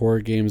favorite horror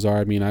games are.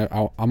 I mean,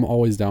 I'm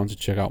always down to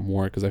check out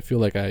more because I feel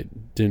like I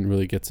didn't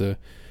really get to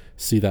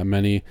see that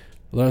many.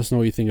 Let us know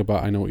what you think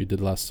about I Know What You Did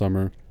Last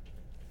Summer.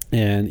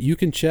 And you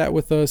can chat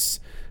with us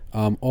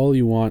all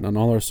you want on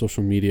all our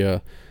social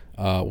media.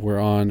 We're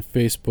on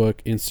Facebook,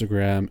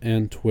 Instagram,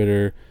 and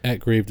Twitter at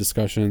Grave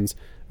Discussions.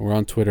 And we're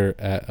on Twitter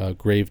at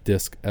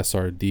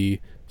GraveDiscSRD.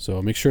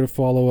 So make sure to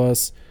follow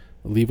us.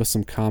 Leave us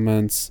some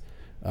comments.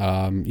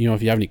 If you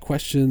have any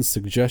questions,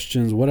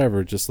 suggestions,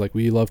 whatever, just like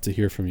we love to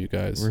hear from you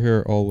guys. We're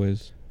here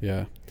always.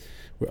 Yeah.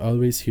 We're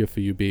always here for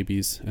you,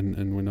 babies,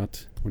 and we're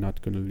not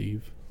going to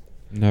leave.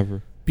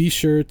 Never. Be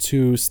sure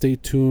to stay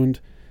tuned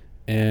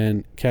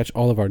and catch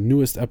all of our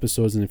newest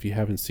episodes. And if you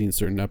haven't seen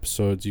certain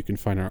episodes, you can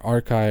find our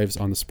archives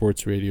on the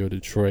Sports Radio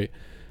Detroit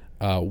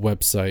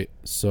website.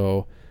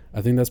 So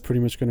I think that's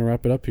pretty much going to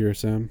wrap it up here,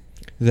 Sam.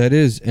 That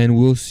is, and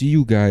we'll see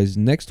you guys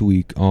next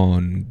week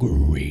on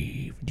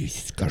Grave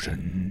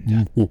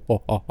Discussion.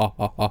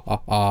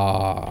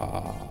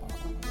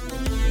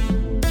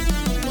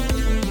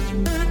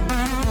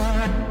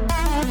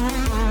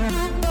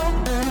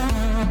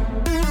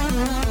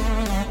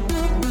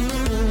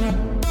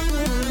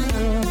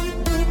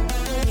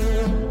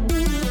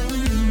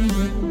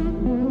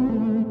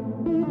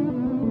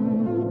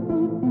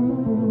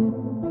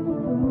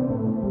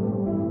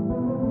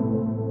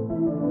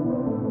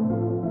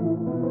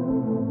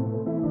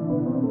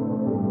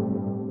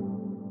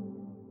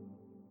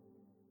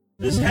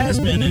 This has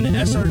been an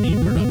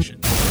SRD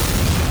production.